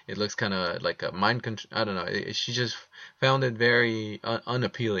it looks kind of like a mind control. I don't know. She just found it very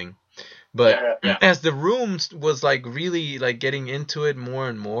unappealing. But as the room was like really like getting into it more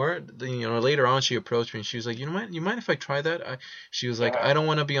and more, later on she approached me and she was like, you mind if I try that? She was like, I don't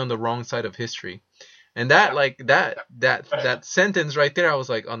want to be on the wrong side of history. And that that sentence right there, I was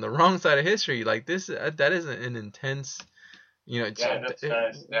like, on the wrong side of history. Like this, that is an intense, that's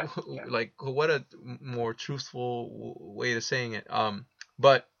nice. Like what a more truthful way of saying it.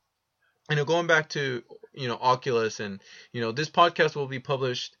 But going back to Oculus, and this podcast will be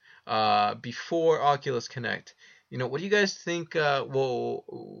published before Oculus Connect. What do you guys think? Do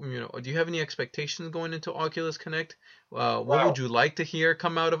you have any expectations going into Oculus Connect? What would you like to hear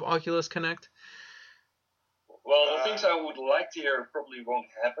come out of Oculus Connect? Well, the things I would like to hear probably won't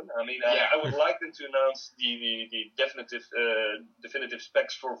happen. I mean, I would like them to announce the definitive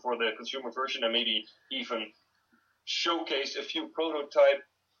specs for the consumer version, and maybe even showcase a few prototype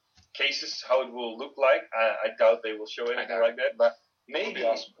cases, how it will look like. I doubt they will show anything like that, but maybe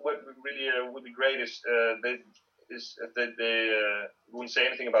what really would be great is that they wouldn't say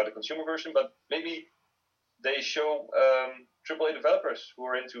anything about the consumer version, but maybe they show AAA developers who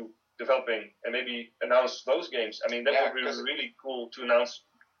are into developing and maybe announce those games. I mean, that would be really cool to announce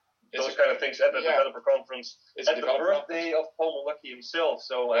those kind of things at the developer conference, at the birthday of Paul Malecki himself.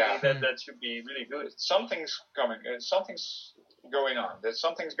 So I mean, that should be really good. Something's coming. Something's going on. There's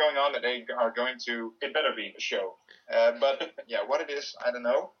something's going on that they are going to. It better be a show. But what it is, I don't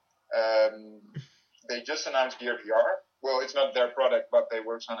know. They just announced Gear VR. Well, it's not their product, but they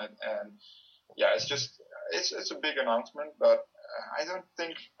worked on it, and it's just it's a big announcement, but I don't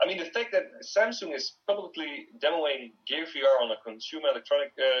think. I mean, the fact that Samsung is publicly demoing Gear VR on a consumer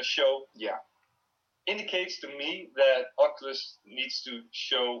electronic show, indicates to me that Oculus needs to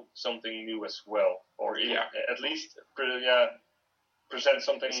show something new as well, or at least present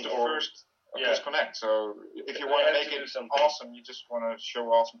something. It's the first Oculus Connect, so if you want to make it awesome, you just want to show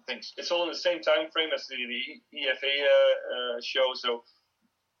awesome things. It's all in the same time frame as the EFA show, so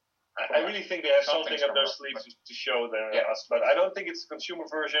I really think they have something up their sleeves to show us, but I don't think it's a consumer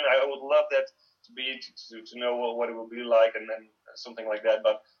version. I would love that to know what it will be like, and then something like that.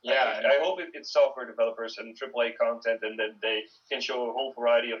 But I hope it's software developers and AAA content, and that they can show a whole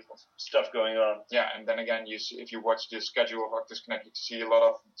variety of stuff going on. Yeah, and then again, if you watch the schedule of Oculus Connect, you see a lot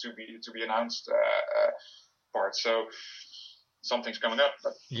of to be announced parts. So something's coming up.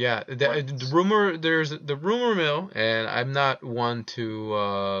 But there's the rumor mill, and I'm not one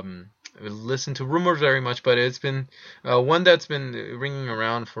to listen to rumors very much, but it's been one that's been ringing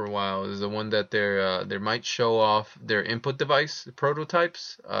around for a while is the one that they might show off their input device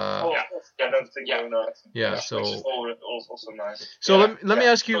prototypes. So also nice. So let me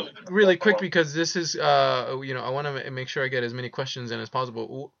ask you really quick, because this is I want to make sure I get as many questions in as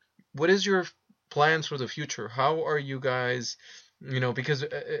possible. What is your plans for the future? How are you guys, because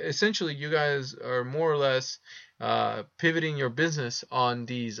essentially you guys are more or less pivoting your business on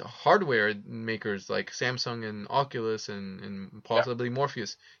these hardware makers like Samsung and Oculus and possibly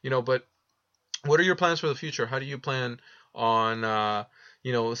Morpheus, but what are your plans for the future? How do you plan on,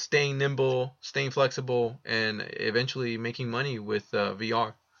 staying nimble, staying flexible, and eventually making money with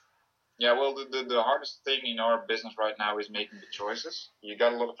VR? Yeah, well, the hardest thing in our business right now is making the choices. You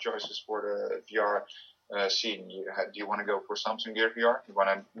got a lot of choices for the VR scene. Do you want to go for Samsung Gear VR? Do you want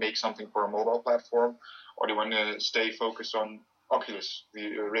to make something for a mobile platform? Or do you want to stay focused on Oculus,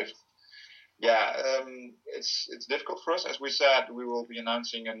 the Rift? Yeah, it's difficult for us. As we said, we will be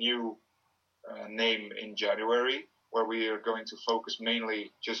announcing a new name in January, where we are going to focus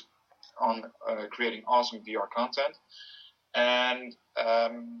mainly just on creating awesome VR content. And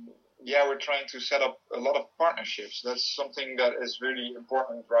we're trying to set up a lot of partnerships. That's something that is really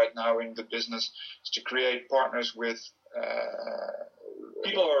important right now in the business, is to create partners with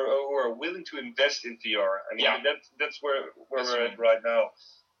people who are willing to invest in VR. I mean, that's where we're at right now.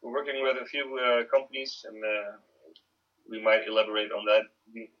 We're working with a few companies, and we might elaborate on that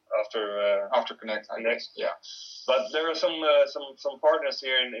after Connect. Yeah. But there are some partners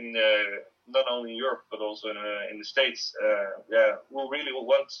here in not only Europe but also in the States. Who really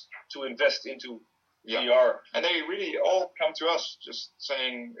want to invest into VR, and they really all come to us just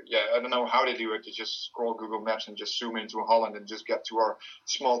saying, I don't know how they do it. They just scroll Google Maps and just zoom into Holland and just get to our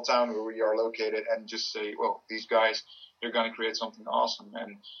small town where we are located and just say, well, these guys, they're going to create something awesome.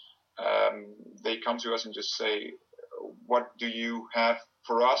 And they come to us and just say, what do you have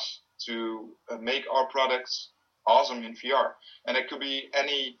for us to make our products awesome in VR? And it could be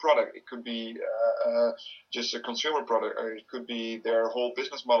any product. It could be just a consumer product, or it could be their whole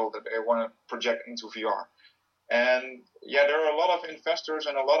business model that they want to project into VR. And there are a lot of investors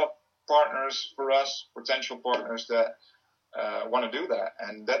and a lot of partners for us, potential partners that want to do that.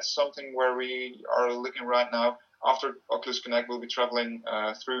 And that's something where we are looking right now. After Oculus Connect, we'll be traveling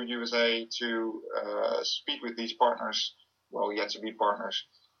through USA to speak with these partners, well, yet to be partners.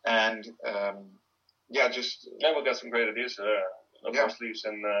 And we've got some great ideas up our sleeves.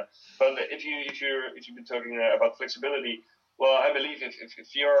 And but if you've been talking about flexibility, well, I believe if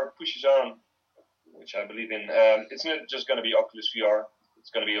VR pushes on, which I believe in, it's not just going to be Oculus VR. It's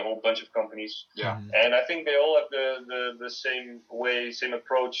going to be a whole bunch of companies. Yeah. And I think they all have the same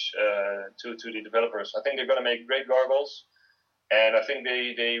approach to the developers. I think they're going to make great goggles, and I think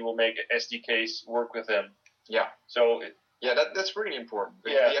they will make SDKs work with them. Yeah. So. That's really important. The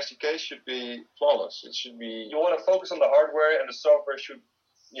SDK should be flawless. It should be. You want to focus on the hardware, and the software should.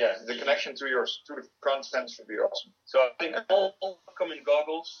 The connection to the content should be awesome. So I think all upcoming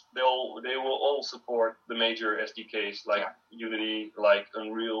goggles, they will all support the major SDKs like Unity, like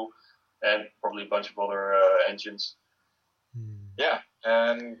Unreal, and probably a bunch of other engines. Yeah,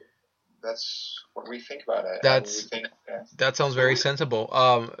 and that's what we think about it. That sounds very sensible.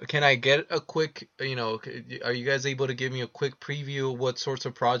 Can I get a quick, are you guys able to give me a quick preview of what sorts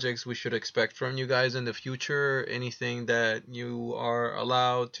of projects we should expect from you guys in the future? Anything that you are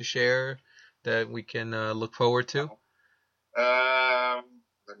allowed to share that we can look forward to? Let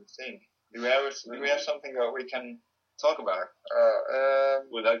me think. Do we have something that we can talk about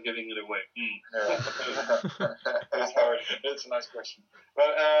without giving it away? It's hard. It's a nice question,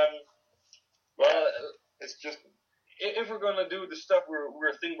 but. Well, it's just if we're gonna do the stuff we're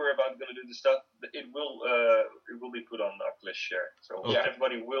about gonna do the stuff, it will be put on Oculus Share, so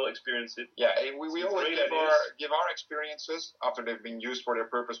everybody will experience it. Yeah, we always give our experiences after they've been used for their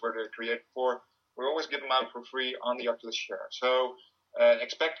purpose where they're created for. We always give them out for free on the Oculus Share. So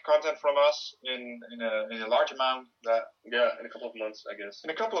expect content from us in a large amount. In a couple of months, I guess. In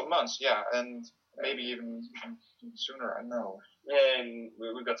a couple of months, yeah, and maybe even sooner. I know. Yeah, and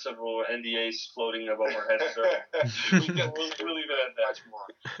we've got several NDAs floating above our heads, so we'll leave it at that. Much more.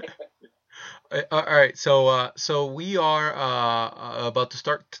 All right, so we are about to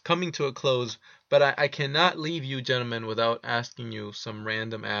start coming to a close, but I cannot leave you gentlemen without asking you some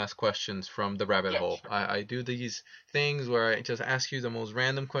random ass questions from the rabbit hole. Sure. I do these things where I just ask you the most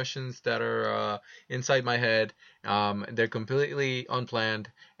random questions that are inside my head. They're completely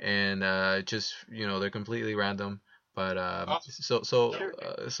unplanned and just they're completely random. But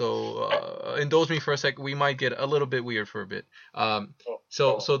indulge me for a sec. We might get a little bit weird for a bit.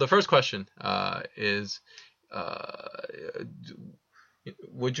 So the first question is,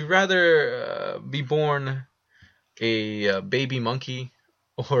 would you rather be born a baby monkey,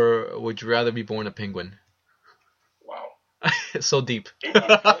 or would you rather be born a penguin? Wow. So deep.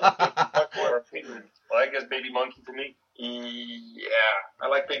 Well, I guess baby monkey for me. Yeah, I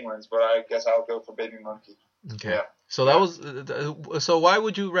like penguins, but I guess I'll go for baby monkey. Okay. Yeah. So that was. So why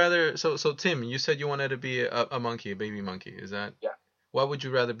would you rather? So Tim, you said you wanted to be a monkey, a baby monkey. Is that? Yeah. Why would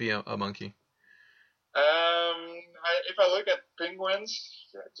you rather be a monkey? If I look at penguins,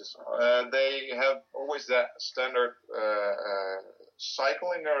 they have always that standard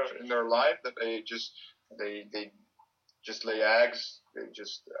cycle in their life that they just lay eggs. They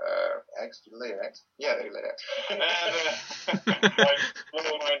just eggs. Do they lay eggs? Yeah, they lay eggs. And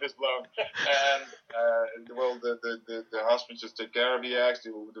my mind is blown. And the husband just takes care of the eggs.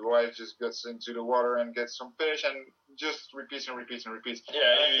 The wife just gets into the water and gets some fish and just repeats and repeats and repeats.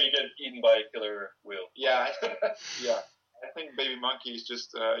 Yeah, you get eaten by a killer whale. Yeah, I think baby monkey is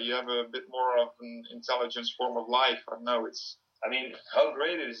just you have a bit more of an intelligence form of life. I know it's. I mean, how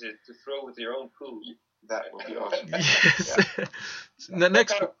great is it to throw with your own poo? That would be awesome. Yes. Yeah. The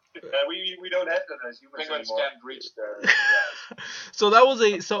next. We don't have that as humans penguins anymore. can't reach there. So that was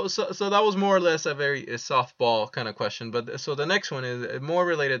so that was more or less a very softball kind of question. But so the next one is more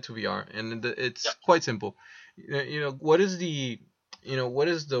related to VR, and it's quite simple. What is the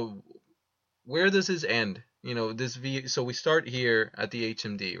where does this end? So we start here at the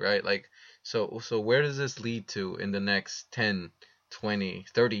HMD, right? Like, so where does this lead to in the next 10, 20,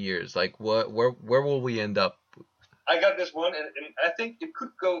 30 years? Like, where will we end up? I got this one, and I think it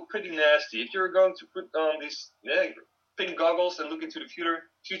could go pretty nasty. If you're going to put on these pink goggles and look into the future,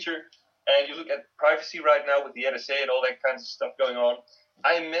 and you look at privacy right now with the NSA and all that kinds of stuff going on,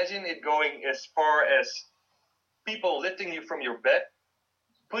 I imagine it going as far as people lifting you from your bed,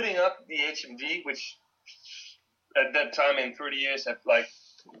 putting up the HMD, which at that time in 30 years have like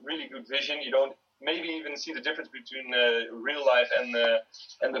really good vision. You don't maybe even see the difference between real life and the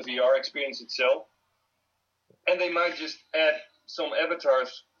VR experience itself. And they might just add some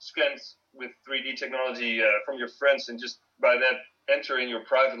avatars scanned with 3D technology from your friends, and just by that enter in your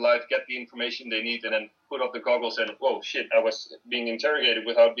private life, get the information they need, and then put up the goggles and, whoa, shit, I was being interrogated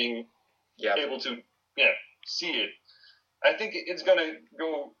without being able to see it. I think it's going to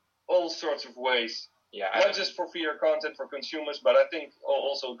go all sorts of ways. Yeah, not just for VR content for consumers, but I think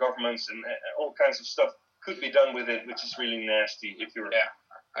also governments and all kinds of stuff could be done with it, which is really nasty if you're... Yeah.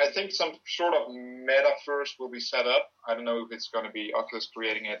 I think some sort of metaverse will be set up. I don't know if it's going to be Oculus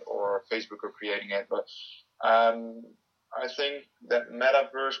creating it or Facebook are creating it, but I think that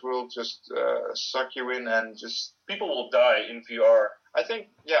metaverse will just suck you in and just... People will die in VR. I think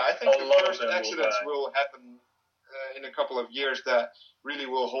the first accidents will happen in a couple of years that really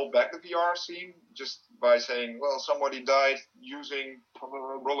will hold back the VR scene, just by saying, well, somebody died using a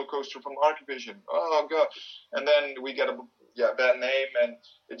roller coaster from Archivision. Oh, God. And then we get a bad name, and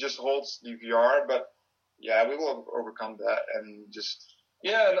it just holds the VR. But, yeah, we will overcome that and just...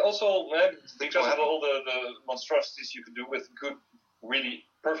 Yeah, and also, because of all the monstrosities you could do with good, really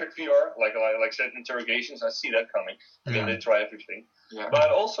perfect VR, like said, interrogations, I see that coming. I mean, they try everything. Yeah. But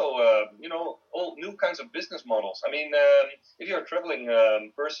also, all new kinds of business models. I mean, if you're a traveling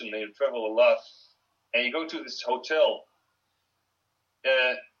person and you travel a lot, and you go to this hotel,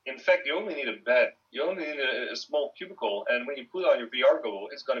 in fact, you only need a bed. You only need a small cubicle, and when you put on your VR goggle,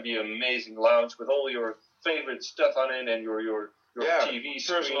 it's going to be an amazing lounge with all your favorite stuff on it, and your TV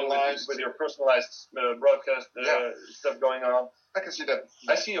screen with your personalized broadcast stuff going on. I can see that.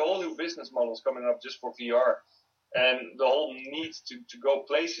 I see all new business models coming up just for VR. And the whole need to go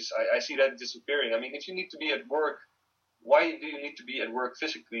places, I see that disappearing. I mean, if you need to be at work why do you need to be at work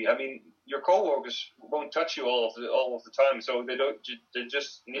physically? I mean, your coworkers won't touch you all of the time, so they don't. They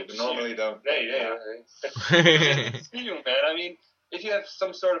just need to normally don't. Yeah. They see you, man. I mean, if you have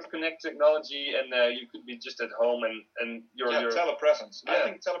some sort of connect technology and you could be just at home and your telepresence. Yeah. I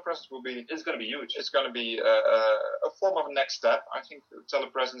think telepresence it's going to be huge. It's going to be a form of a next step. I think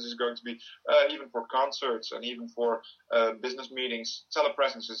telepresence is going to be even for concerts and even for business meetings.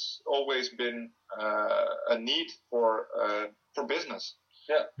 Telepresence has always been a need for business.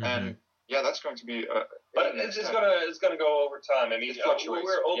 Yeah. And yeah, that's going to be. But it's gonna go over time. I mean,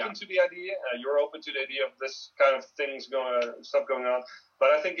 we're open to the idea. You're open to the idea of this kind of stuff going on.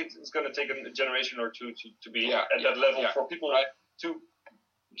 But I think it's going to take a generation or two to be at that level for people to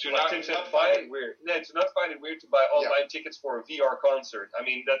not find it weird. Yeah, to not find it weird to buy online tickets for a VR concert. I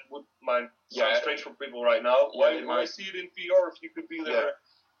mean, that would sound strange for people right now. Why see it in VR if you could be there? Yeah.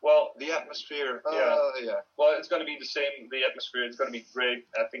 Well, the atmosphere. Well, it's going to be the same. The atmosphere. It's going to be great.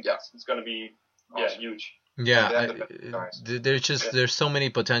 I think it's going to be huge. Yeah, there's so many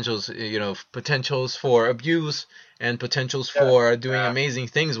potentials, potentials for abuse and potentials for doing amazing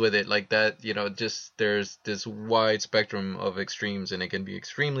things with it, like that. Just there's this wide spectrum of extremes, and it can be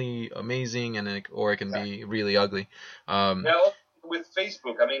extremely amazing, or it can be really ugly. With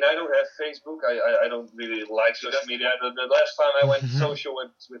Facebook, I mean, I don't have Facebook. I don't really like social media. The last time I went social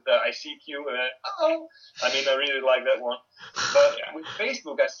with ICQ, I mean, I really like that one. But with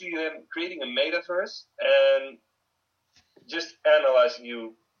Facebook, I see them creating a metaverse and just analyzing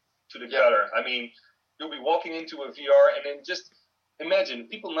you to the gutter. I mean, you'll be walking into a VR and then just imagine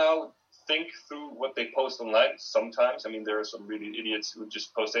people now think through what they post online sometimes. I mean, there are some really idiots who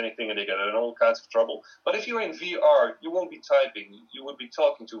just post anything and they get in all kinds of trouble. But if you're in VR, you won't be typing. You would be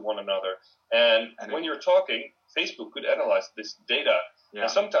talking to one another. And when you're talking, Facebook could analyze this data. Yeah.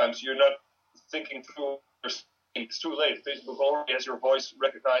 And sometimes you're not thinking through. It's too late. Facebook already has your voice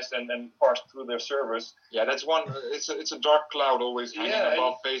recognized and parsed through their servers. Yeah, that's one. It's a dark cloud always hanging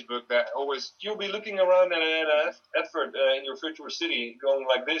above Facebook. That always you'll be looking around at an advert in your virtual city, going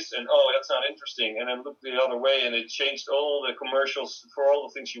like this, and that's not interesting, and then look the other way, and it changed all the commercials for all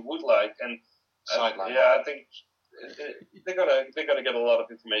the things you would like, and sideline. I think they're gonna get a lot of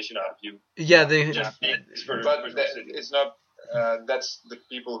information out of you. Yeah, it's not. That's the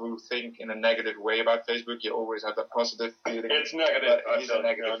people who think in a negative way about Facebook. You always have that positive feeling. It's negative. They get a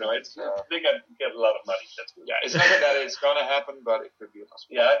lot of money. That's good. Yeah, it's not that it's gonna happen, but it could be a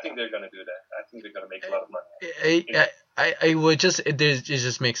possibility. Yeah, I think they're gonna do that. I think they're gonna make a lot of money. I would just it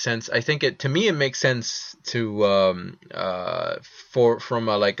just makes sense. I think to me it makes sense to from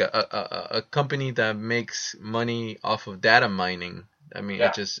a company that makes money off of data mining. I mean,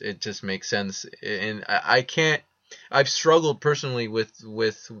 it just makes sense, and I can't. I've struggled personally with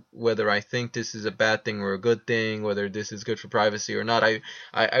whether I think this is a bad thing or a good thing, whether this is good for privacy or not.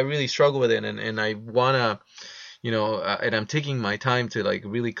 I really struggle with it, and I wanna, and I'm taking my time to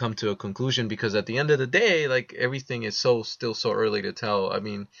really come to a conclusion, because at the end of the day, everything is still so early to tell. I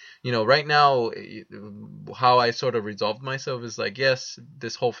mean, right now, how I sort of resolved myself is yes,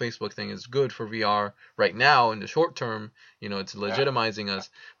 this whole Facebook thing is good for VR right now in the short term. It's legitimizing us,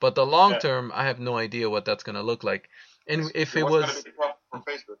 but the long term, I have no idea what that's gonna look like. And if it was for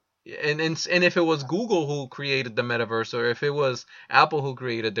Facebook. And if it was Google who created the metaverse, or if it was Apple who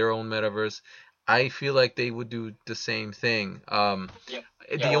created their own metaverse, I feel like they would do the the same. The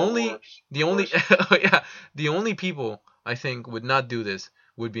only people I think would not do this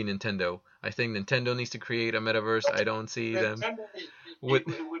would be Nintendo. I think Nintendo needs to create a metaverse. I don't see them. It would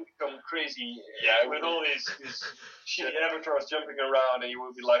become crazy. Yeah, with all these shitty avatars jumping around, and you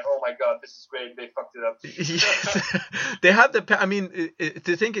would be like, "Oh my god, this is great! They fucked it up." Yes. They have the. I mean,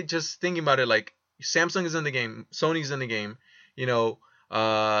 thinking about it, Samsung is in the game, Sony's in the game,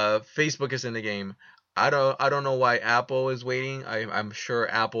 Facebook is in the game. I don't know why Apple is waiting. I'm sure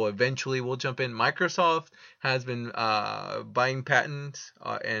Apple eventually will jump in. Microsoft has been buying patents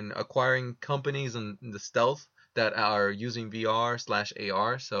and acquiring companies in the stealth that are using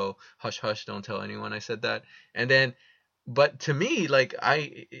VR/AR. So hush hush, don't tell anyone I said that. And then, but to me,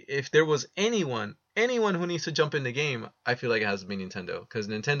 if there was anyone who needs to jump in the game, I feel like it has to be Nintendo, because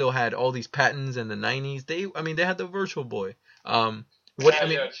Nintendo had all these patents in the 90s. They had the Virtual Boy.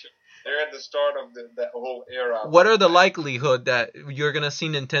 They're at the start of the whole era. What are the likelihood that you're gonna see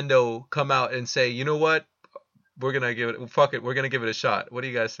Nintendo come out and say, you know what, we're gonna give it a shot? What do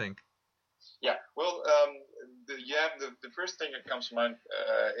you guys think? Yeah, well, the first thing that comes to mind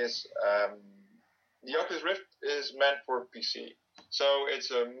is the Oculus Rift is meant for PC. So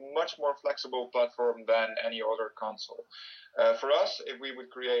it's a much more flexible platform than any other console. For us, if we would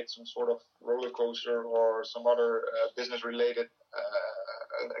create some sort of roller coaster or some other business-related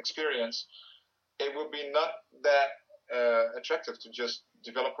experience, it would be not that attractive to just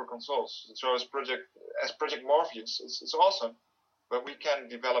develop for consoles. So as Project Morpheus, it's awesome, but we can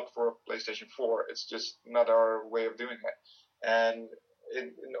develop for PlayStation 4. It's just not our way of doing it. And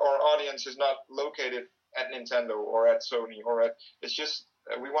our audience is not located at Nintendo or at Sony it's just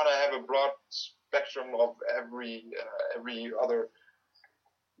we want to have a broad spectrum of every other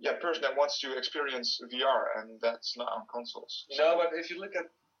person that wants to experience VR, and that's not on consoles. No, but if you look at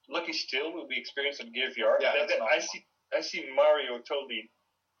Lucky Still, will be experienced at Gear VR. Yeah, I see Mario totally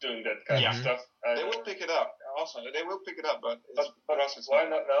doing that kind of stuff. They will pick it up. Also, they will pick it up, but for us, it's why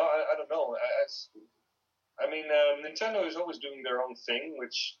not now? I don't know. I mean, Nintendo is always doing their own thing,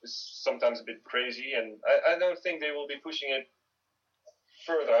 which is sometimes a bit crazy, and I don't think they will be pushing it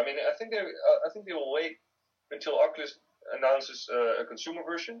further. I mean, I think they will wait until Oculus announces a consumer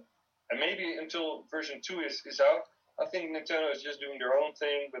version, and maybe until version 2 is out. I think Nintendo is just doing their own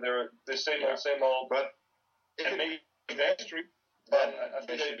thing, but they're the same old. But and maybe industry, then I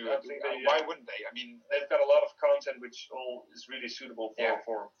think they do it. They, why wouldn't they? I mean, they've got a lot of content which all is really suitable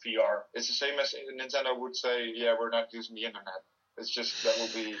for VR. It's the same as Nintendo would say, we're not using the internet. It's just that will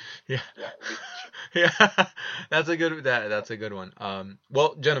be that's a good one.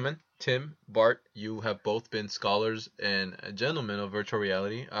 Well, gentlemen, Tim, Bart, you have both been scholars and gentlemen of virtual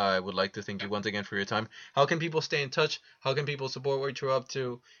reality. I would like to thank you once again for your time. How can people stay in touch? How can people support what you're up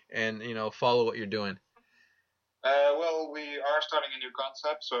to and follow what you're doing? Well, we are starting a new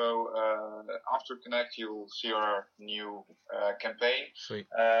concept, so after Connect, you'll see our new campaign. Sweet.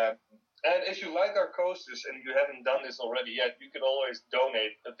 And if you like our coasters and you haven't done this already yet, you can always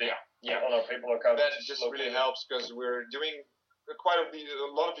donate a bit on our PayPal account. That just really helps because we're doing quite a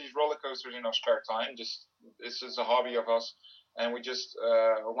lot of these roller coasters in our spare time. This is a hobby of us, and we just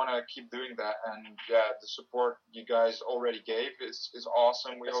want to keep doing that. And the support you guys already gave is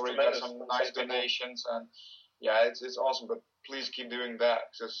awesome. We already got some nice donations, and it's awesome. But please keep doing that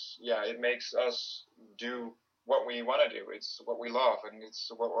because it makes us do what we want to do. It's what we love, and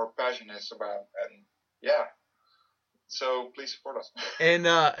it's what our passion is about. And so please support us. And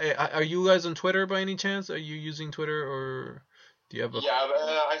are you guys on Twitter by any chance? Are you using Twitter, or do you have a...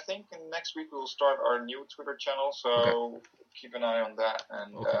 I think next week we'll start our new Twitter channel, so keep an eye on that.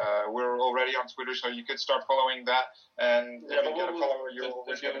 And we're already on Twitter, so you could start following that. And if you get a follower, you'll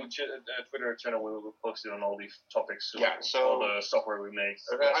get a Twitter channel. We'll post it on all these topics. So all the software we make.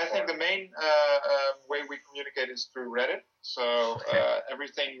 I think the main way we communicate is through Reddit. So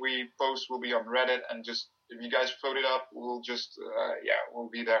everything we post will be on Reddit, and just if you guys float it up, we'll just we'll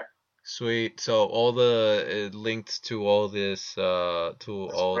be there. Sweet. So all the links to all this,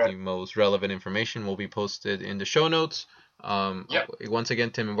 the most relevant information will be posted in the show notes. Once again,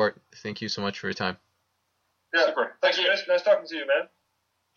 Tim and Bart, thank you so much for your time. Yeah, super. Thanks, guys. Nice talking to you, man.